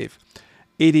destructive,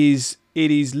 it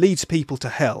leads people to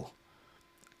hell,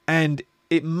 and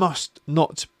it must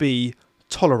not be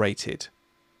tolerated.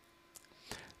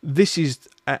 This is,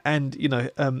 and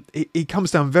it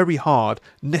comes down very hard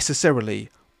necessarily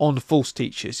on false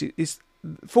teachers.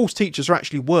 False teachers are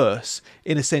actually worse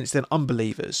in a sense than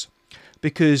unbelievers,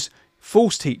 because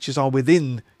false teachers are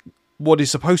within what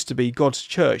is supposed to be God's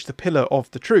church, the pillar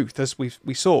of the truth, as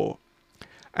we saw.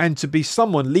 And to be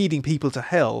someone leading people to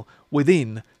hell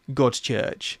within God's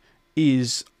church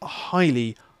is a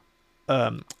highly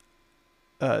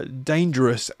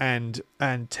dangerous and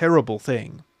terrible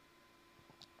thing.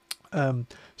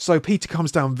 So Peter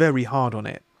comes down very hard on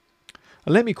it.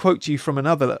 And let me quote to you from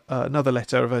another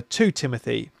letter of 2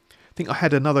 Timothy. I think I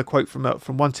had another quote from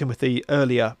 1 Timothy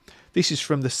earlier. This is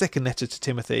from the second letter to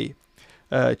Timothy,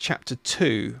 chapter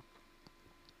 2.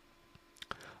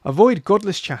 Avoid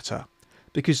godless chatter,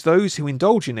 because those who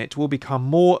indulge in it will become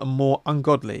more and more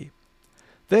ungodly.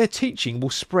 Their teaching will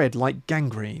spread like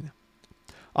gangrene.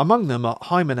 Among them are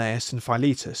Hymenaeus and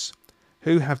Philetus,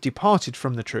 who have departed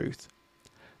from the truth.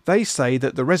 They say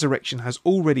that the resurrection has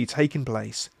already taken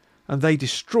place, and they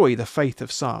destroy the faith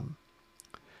of some.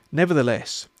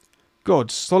 Nevertheless,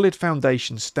 God's solid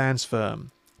foundation stands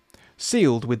firm,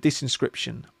 sealed with this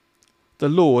inscription: The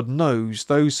Lord knows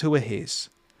those who are his,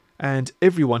 and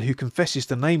everyone who confesses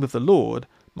the name of the Lord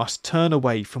must turn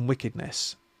away from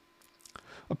wickedness.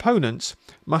 Opponents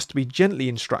must be gently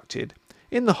instructed,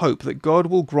 in the hope that God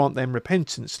will grant them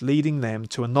repentance, leading them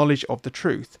to a knowledge of the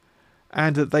truth,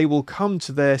 and that they will come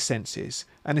to their senses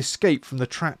and escape from the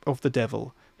trap of the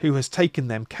devil, who has taken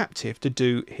them captive to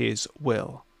do his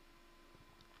will.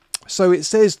 So it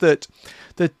says that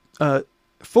the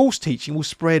false teaching will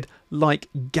spread like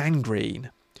gangrene.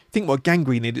 Think what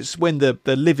gangrene is. It's when the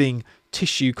living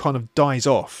tissue kind of dies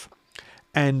off.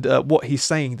 And what he's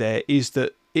saying there is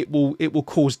that it will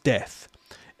cause death.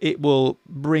 It will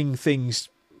bring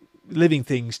living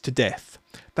things to death.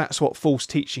 That's what false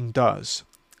teaching does.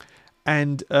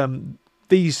 And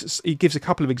he gives a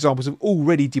couple of examples of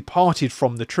already departed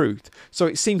from the truth. So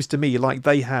it seems to me like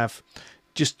they have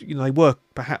they were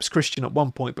perhaps Christian at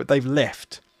one point, but they've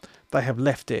left. They have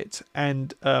left it.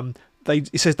 And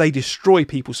it says they destroy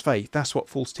people's faith. That's what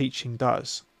false teaching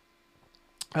does.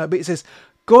 But it says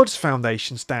God's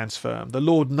foundation stands firm. The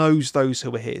Lord knows those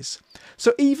who are his.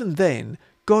 So even then,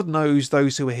 God knows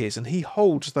those who are his, and he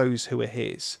holds those who are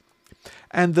his.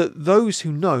 And that those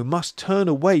who know must turn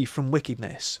away from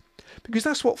wickedness. Because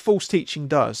that's what false teaching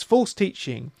does. False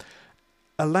teaching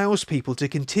allows people to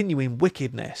continue in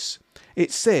wickedness.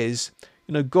 It says,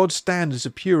 God's standards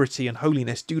of purity and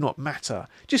holiness do not matter.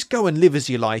 Just go and live as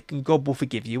you like and God will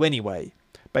forgive you anyway.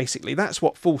 Basically, that's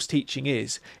what false teaching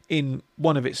is in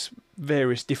one of its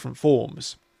various different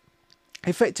forms.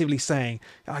 Effectively saying,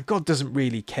 God doesn't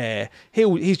really care.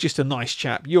 He's just a nice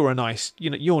chap. You're nice.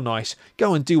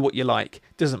 Go and do what you like.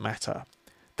 Doesn't matter.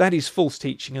 That is false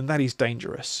teaching, and that is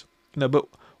dangerous. But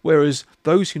whereas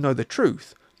those who know the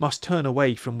truth must turn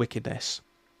away from wickedness.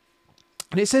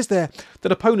 And it says there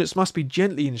that opponents must be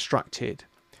gently instructed,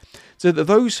 so that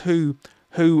those who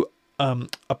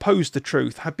oppose the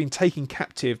truth have been taken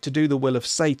captive to do the will of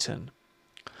Satan.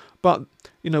 But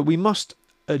we must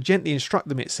gently instruct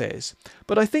them, it says.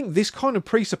 But I think this kind of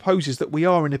presupposes that we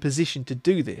are in a position to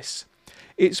do this.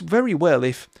 It's very well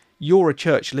if you're a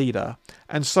church leader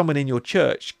and someone in your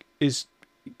church is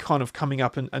kind of coming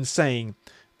up and saying,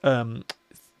 wrong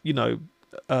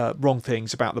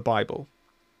things about the Bible.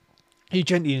 You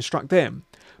gently instruct them.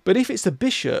 But if it's a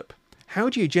bishop, how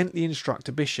do you gently instruct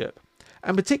a bishop?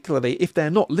 And particularly if they're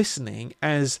not listening,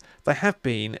 as they have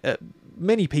been.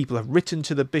 Many people have written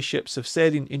to the bishops, have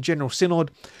said in General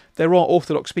Synod, there are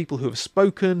Orthodox people who have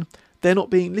spoken, they're not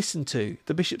being listened to.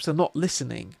 The bishops are not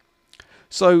listening.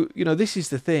 So, this is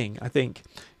the thing, I think.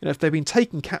 If they've been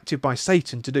taken captive by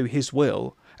Satan to do his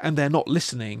will, and they're not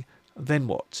listening, then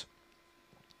what?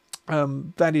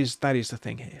 That is the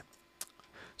thing here.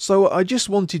 So I just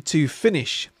wanted to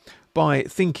finish by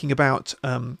thinking about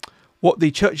what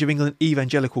the Church of England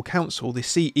Evangelical Council, the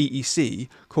CEEC,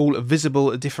 call a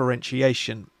visible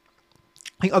differentiation.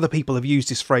 I think other people have used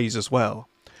this phrase as well,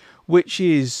 which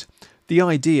is the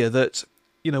idea that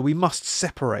we must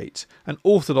separate, and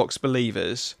Orthodox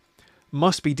believers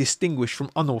must be distinguished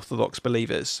from unorthodox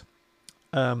believers.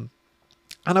 And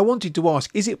I wanted to ask,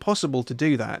 is it possible to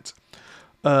do that?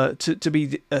 To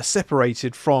be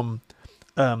separated from,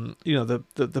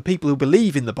 the people who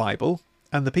believe in the Bible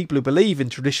and the people who believe in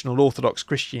traditional Orthodox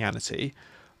Christianity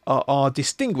are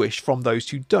distinguished from those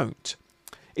who don't.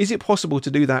 Is it possible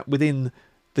to do that within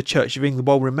the Church of England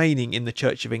while remaining in the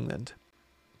Church of England?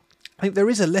 I think there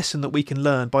is a lesson that we can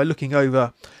learn by looking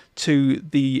over to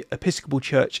the Episcopal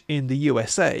Church in the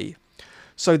USA.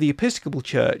 So the Episcopal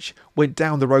Church went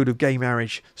down the road of gay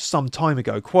marriage some time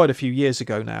ago, quite a few years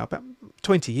ago now, about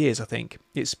 20 years I think.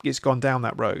 It's gone down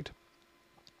that road.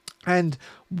 And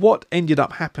what ended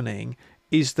up happening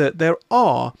is that there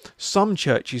are some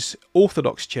churches,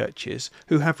 Orthodox churches,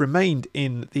 who have remained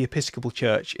in the Episcopal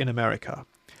Church in America.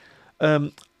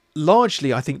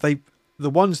 Largely, I think the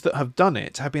ones that have done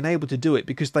it have been able to do it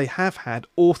because they have had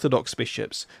Orthodox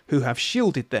bishops who have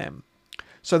shielded them.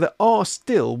 So there are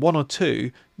still one or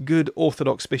two good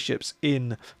Orthodox bishops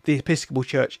in the Episcopal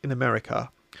Church in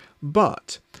America.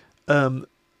 But, and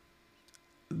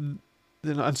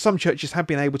some churches have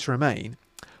been able to remain,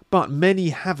 but many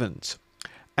haven't.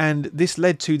 And this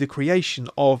led to the creation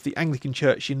of the Anglican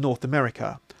Church in North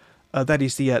America. That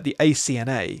is the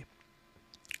ACNA,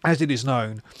 as it is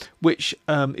known, which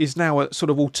is now a sort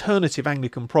of alternative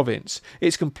Anglican province.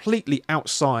 It's completely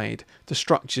outside the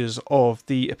structures of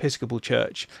the Episcopal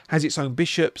Church, has its own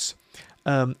bishops,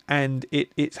 and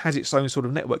it has its own sort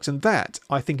of networks. And that,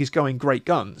 I think, is going great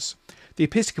guns. The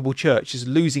Episcopal Church is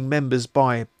losing members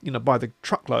by the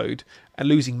truckload and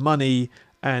losing money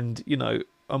and,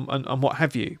 and what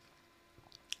have you.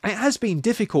 It has been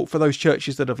difficult for those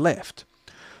churches that have left.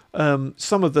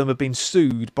 Some of them have been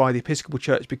sued by the Episcopal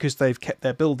Church because they've kept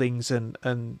their buildings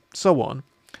and so on.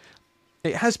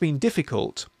 It has been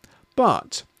difficult,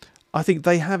 but I think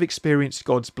they have experienced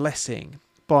God's blessing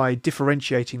by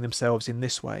differentiating themselves in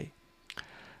this way.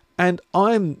 And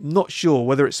I'm not sure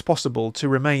whether it's possible to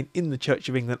remain in the Church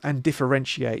of England and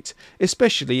differentiate,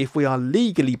 especially if we are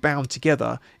legally bound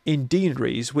together in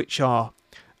deaneries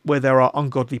where there are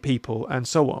ungodly people and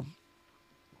so on.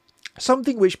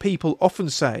 Something which people often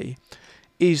say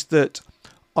is that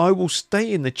I will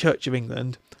stay in the Church of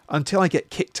England until I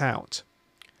get kicked out.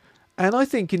 And I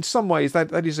think in some ways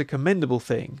that is a commendable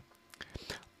thing.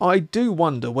 I do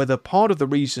wonder whether part of the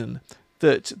reason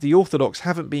that the Orthodox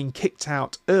haven't been kicked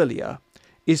out earlier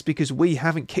is because we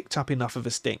haven't kicked up enough of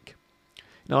a stink.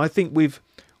 Now, I think we've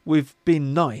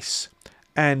been nice,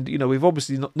 and we've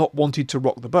obviously not wanted to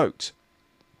rock the boat.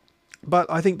 But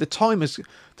I think the time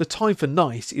for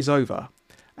nice is over,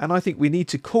 and I think we need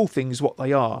to call things what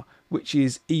they are, which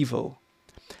is evil.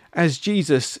 As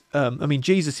Jesus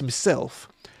himself,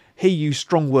 he used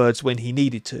strong words when he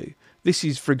needed to. This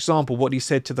is, for example, what he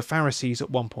said to the Pharisees at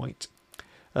one point.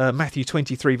 Matthew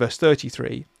 23 verse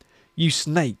 33, "You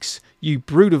snakes, you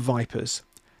brood of vipers,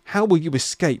 how will you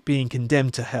escape being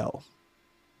condemned to hell?"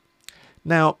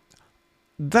 Now,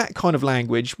 that kind of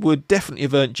language would definitely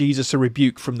have earned Jesus a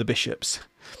rebuke from the bishops.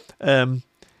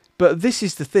 But this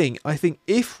is the thing. I think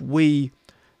if we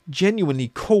genuinely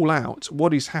call out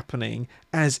what is happening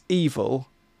as evil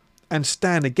and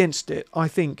stand against it, I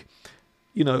think,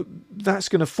 that's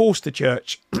going to force the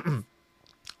church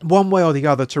one way or the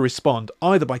other to respond,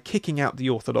 either by kicking out the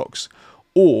Orthodox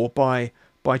or by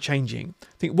changing. I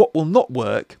think what will not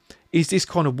work is this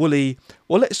kind of woolly,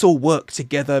 well, let's all work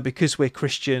together because we're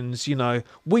Christians,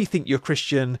 we think you're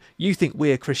Christian, you think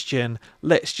we're Christian,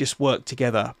 let's just work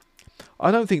together.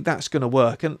 I don't think that's going to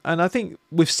work, and I think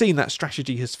we've seen that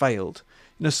strategy has failed.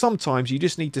 Sometimes you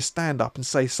just need to stand up and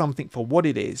say something for what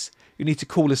it is. You need to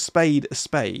call a spade a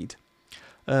spade.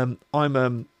 I'm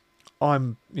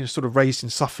sort of raised in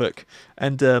Suffolk,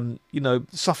 and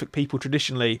Suffolk people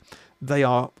traditionally, they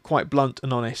are quite blunt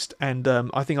and honest, and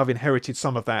I think I've inherited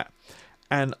some of that.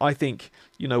 And I think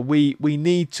we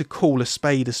need to call a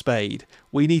spade.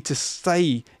 We need to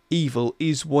say evil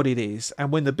is what it is.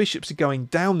 And when the bishops are going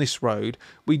down this road,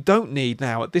 we don't need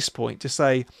now at this point to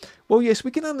say, well, yes,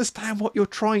 we can understand what you're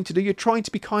trying to do. You're trying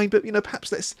to be kind, but perhaps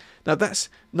the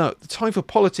time for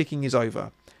politicking is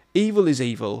over. Evil is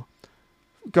evil.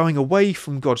 Going away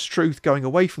from God's truth, going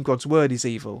away from God's word is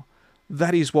evil.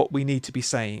 That is what we need to be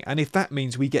saying. And if that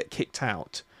means we get kicked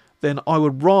out, then I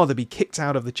would rather be kicked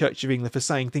out of the Church of England for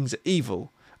saying things are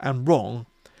evil and wrong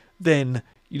than,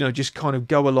 just kind of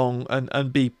go along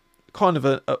and be kind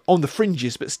of on the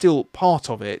fringes, but still part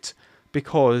of it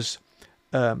because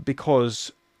I'm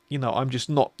just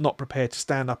not prepared to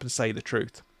stand up and say the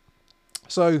truth.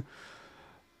 So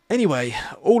anyway,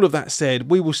 all of that said,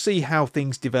 we will see how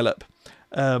things develop.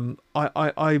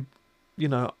 I you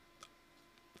know,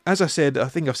 as I said, I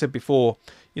think I've said before,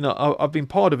 I've been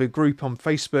part of a group on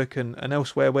Facebook and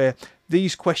elsewhere where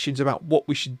these questions about what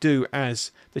we should do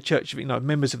as the Church of,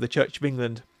 members of the Church of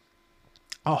England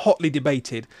are hotly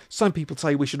debated. Some people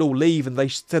say we should all leave, and they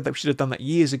said that we should have done that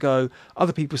years ago.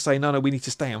 Other people say, no, we need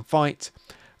to stay and fight.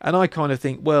 And I kind of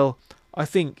think, well, I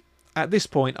think at this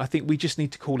point, I think we just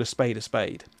need to call a spade a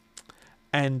spade.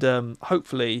 And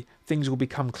hopefully things will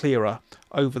become clearer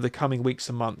over the coming weeks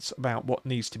and months about what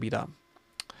needs to be done.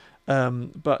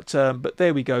 But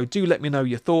there we go. Do let me know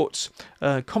your thoughts.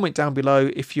 Comment down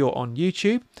below if you're on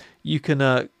YouTube. You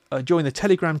can join the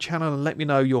Telegram channel and let me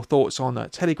know your thoughts on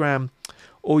Telegram.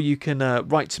 Or you can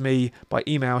write to me by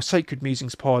email,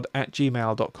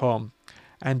 sacredmusingspod@gmail.com.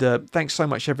 And thanks so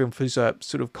much, everyone, who's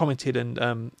sort of commented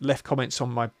and left comments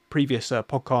on my previous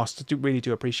podcast. I really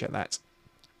do appreciate that.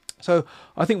 So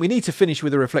I think we need to finish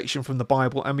with a reflection from the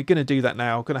Bible, and we're going to do that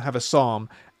now. We're going to have a psalm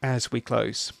as we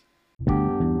close.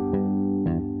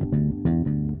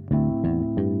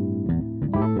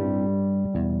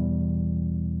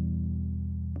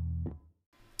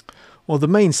 Well, the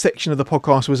main section of the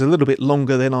podcast was a little bit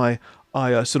longer than I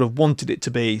sort of wanted it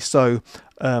to be. So,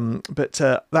 but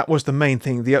that was the main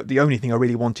thing, the only thing I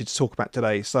really wanted to talk about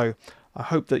today. So I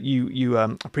hope that you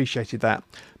appreciated that.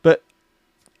 But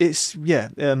it's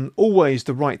always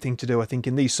the right thing to do, I think,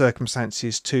 in these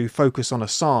circumstances, to focus on a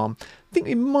psalm. I think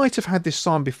we might have had this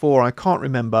psalm before, I can't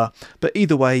remember, but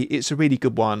either way, it's a really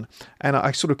good one, and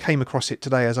I sort of came across it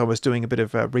today as I was doing a bit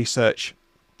of research.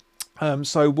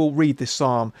 So we'll read this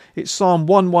psalm. It's Psalm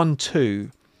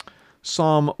 112.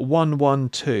 Psalm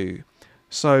 112.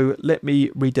 So let me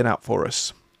read it out for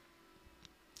us.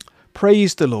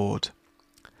 Praise the Lord.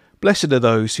 Blessed are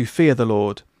those who fear the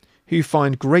Lord, who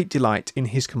find great delight in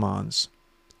his commands.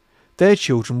 Their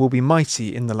children will be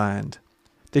mighty in the land.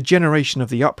 The generation of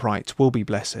the upright will be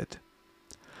blessed.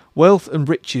 Wealth and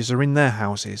riches are in their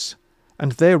houses,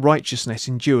 and their righteousness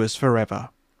endures forever.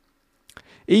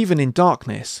 Even in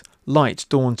darkness, light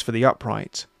dawns for the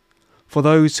upright, for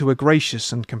those who are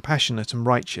gracious and compassionate and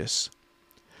righteous.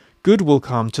 Good will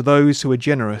come to those who are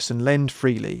generous and lend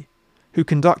freely, who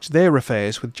conduct their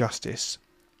affairs with justice.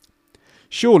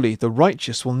 Surely the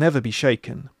righteous will never be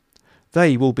shaken.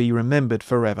 They will be remembered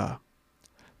forever.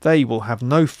 They will have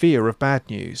no fear of bad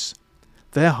news.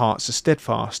 Their hearts are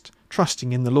steadfast,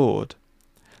 trusting in the Lord.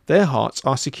 Their hearts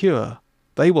are secure.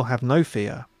 They will have no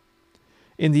fear.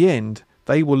 In the end,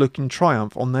 they will look in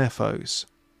triumph on their foes.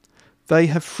 They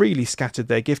have freely scattered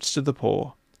their gifts to the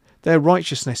poor. Their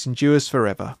righteousness endures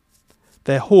forever.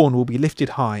 Their horn will be lifted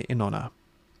high in honour.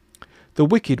 The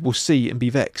wicked will see and be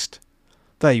vexed.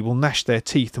 They will gnash their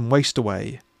teeth and waste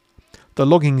away. The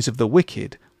longings of the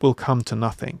wicked will come to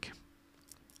nothing.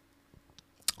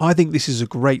 I think this is a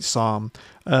great psalm.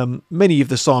 Many of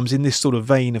the psalms in this sort of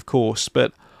vein, of course,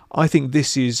 but I think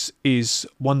this is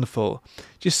wonderful.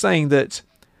 Just saying that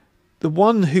the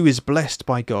one who is blessed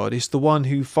by God is the one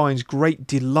who finds great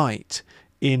delight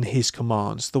in his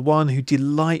commands, the one who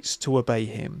delights to obey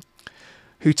him,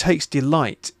 who takes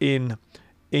delight in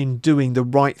doing the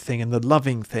right thing and the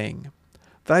loving thing.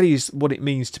 That is what it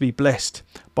means to be blessed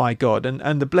by God.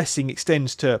 And the blessing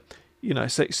extends to,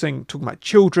 talking about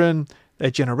children,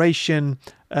 their generation,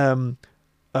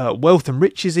 wealth and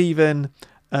riches even.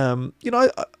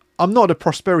 I'm not a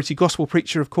prosperity gospel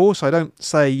preacher, of course. I don't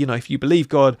say, if you believe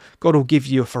God, God will give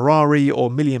you a Ferrari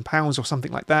or £1 million or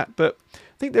something like that. But I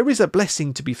think there is a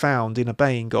blessing to be found in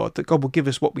obeying God, that God will give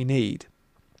us what we need.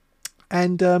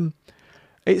 And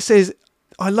it says,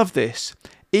 I love this,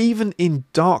 even in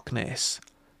darkness,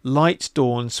 light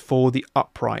dawns for the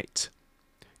upright.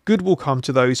 Good will come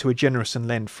to those who are generous and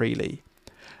lend freely.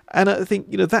 And I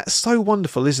think, that's so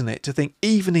wonderful, isn't it? To think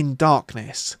even in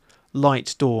darkness,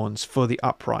 light dawns for the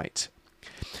upright.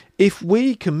 If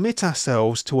we commit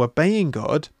ourselves to obeying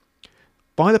God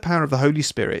by the power of the Holy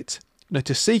Spirit,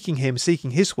 to seeking him,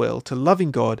 seeking his will, to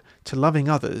loving God, to loving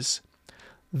others,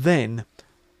 then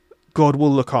God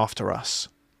will look after us.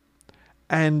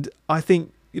 And I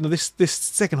think, this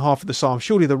second half of the psalm,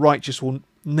 surely the righteous will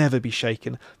never be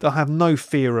shaken. They'll have no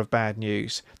fear of bad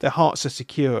news. Their hearts are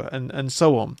secure, and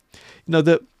so on.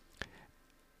 That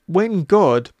when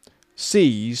God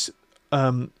sees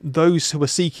those who are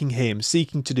seeking him,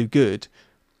 seeking to do good,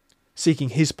 seeking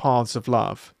his paths of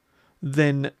love,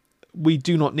 then we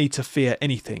do not need to fear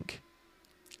anything,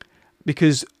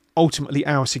 because ultimately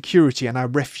our security and our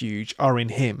refuge are in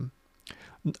him,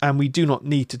 and we do not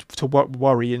need to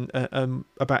worry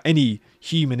about any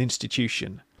human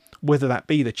institution, whether that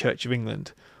be the Church of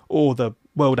England or the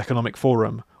World Economic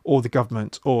Forum or the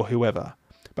government or whoever.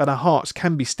 But our hearts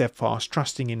can be steadfast,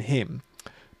 trusting in him,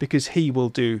 because he will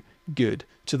do good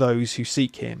to those who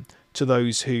seek him, to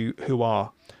those who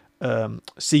are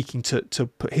seeking to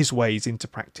put his ways into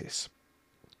practice.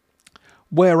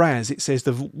 Whereas it says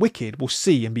the wicked will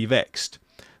see and be vexed.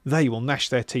 They will gnash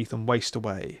their teeth and waste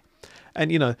away.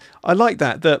 And, I like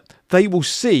that they will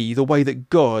see the way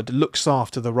that God looks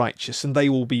after the righteous, and they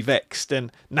will be vexed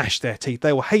and gnash their teeth.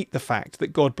 They will hate the fact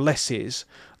that God blesses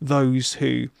those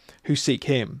who seek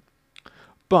him.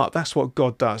 But that's what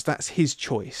God does. That's his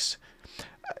choice.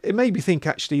 It made me think,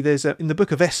 actually, there's in the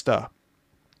book of Esther,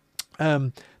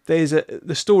 there's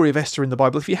the story of Esther in the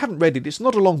Bible. If you haven't read it, it's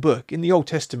not a long book in the Old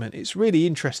Testament. It's really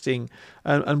interesting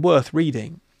and worth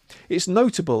reading. It's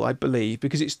notable, I believe,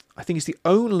 because I think it's the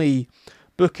only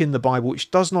book in the Bible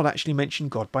which does not actually mention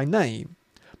God by name.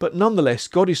 But nonetheless,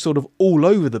 God is sort of all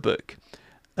over the book,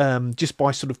 just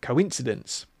by sort of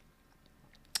coincidence.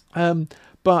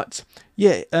 But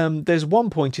yeah, there's one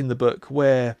point in the book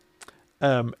where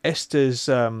Esther's,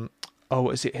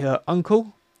 what is it, her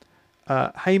uncle,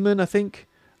 Haman, I think.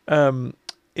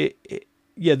 He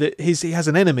has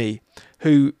an enemy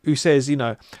who says,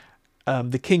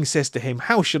 the king says to him,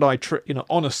 how should I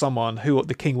honour someone who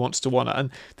the king wants to honour? And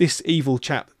this evil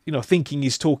chap, thinking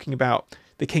he's talking about,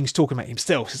 the king's talking about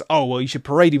himself, says, oh, well, you should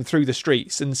parade him through the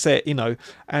streets and say,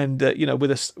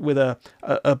 with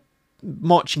a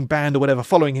marching band or whatever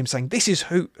following him, saying, this is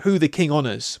who the king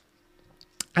honours.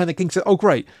 And the king said, oh,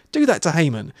 great, do that to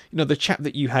Haman, the chap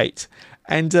that you hate.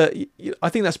 And I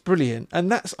think that's brilliant. And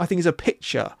that's, I think, is a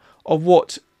picture of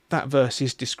what that verse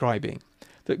is describing,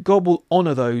 that God will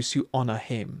honour those who honour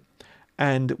him.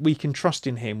 And we can trust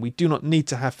in him. We do not need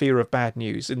to have fear of bad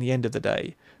news in the end of the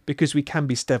day, because we can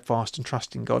be steadfast and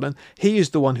trust in God. And he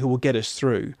is the one who will get us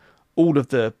through all of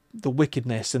the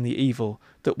wickedness and the evil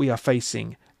that we are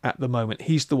facing at the moment.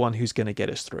 He's the one who's going to get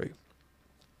us through.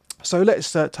 So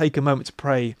let's take a moment to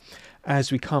pray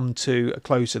as we come to a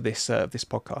close of this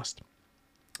podcast.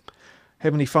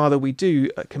 Heavenly Father, we do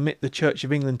commit the Church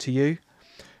of England to you.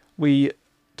 We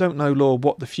don't know, Lord,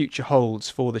 what the future holds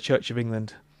for the Church of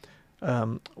England.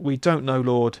 We don't know,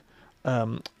 Lord,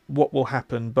 what will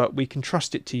happen, but we can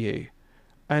trust it to you.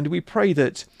 And we pray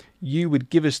that you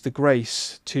would give us the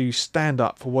grace to stand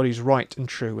up for what is right and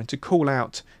true, and to call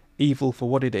out evil for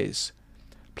what it is.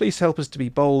 Please help us to be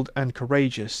bold and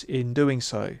courageous in doing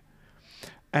so.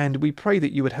 And we pray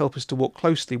that you would help us to walk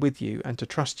closely with you and to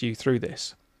trust you through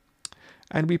this.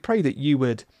 And we pray that you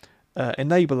would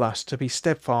enable us to be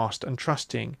steadfast and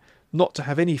trusting, not to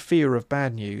have any fear of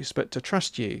bad news, but to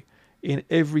trust you in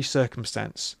every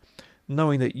circumstance,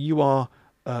 knowing that you will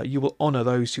honour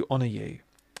those who honour you.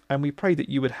 And we pray that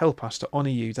you would help us to honour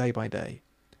you day by day.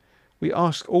 We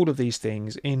ask all of these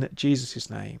things in Jesus'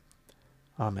 name.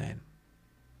 Amen.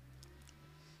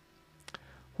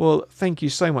 Well, thank you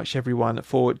so much, everyone,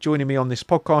 for joining me on this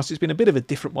podcast. It's been a bit of a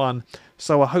different one,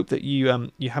 so I hope that you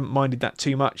haven't minded that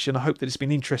too much, and I hope that it's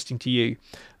been interesting to you,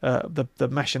 the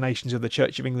machinations of the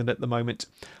Church of England at the moment.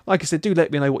 Like I said, do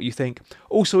let me know what you think.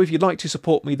 Also, if you'd like to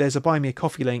support me, there's a Buy Me a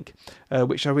Coffee link,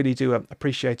 which I really do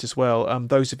appreciate as well.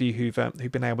 Those of you who've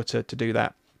been able to do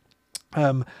that.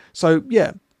 So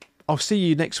yeah. I'll see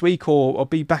you next week, or I'll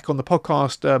be back on the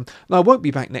podcast. No, I won't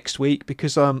be back next week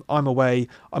because I'm away.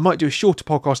 I might do a shorter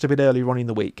podcast a bit earlier on in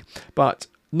the week, but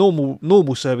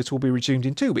normal service will be resumed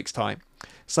in 2 weeks' time.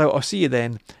 So I'll see you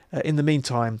then. In the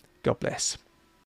meantime, God bless.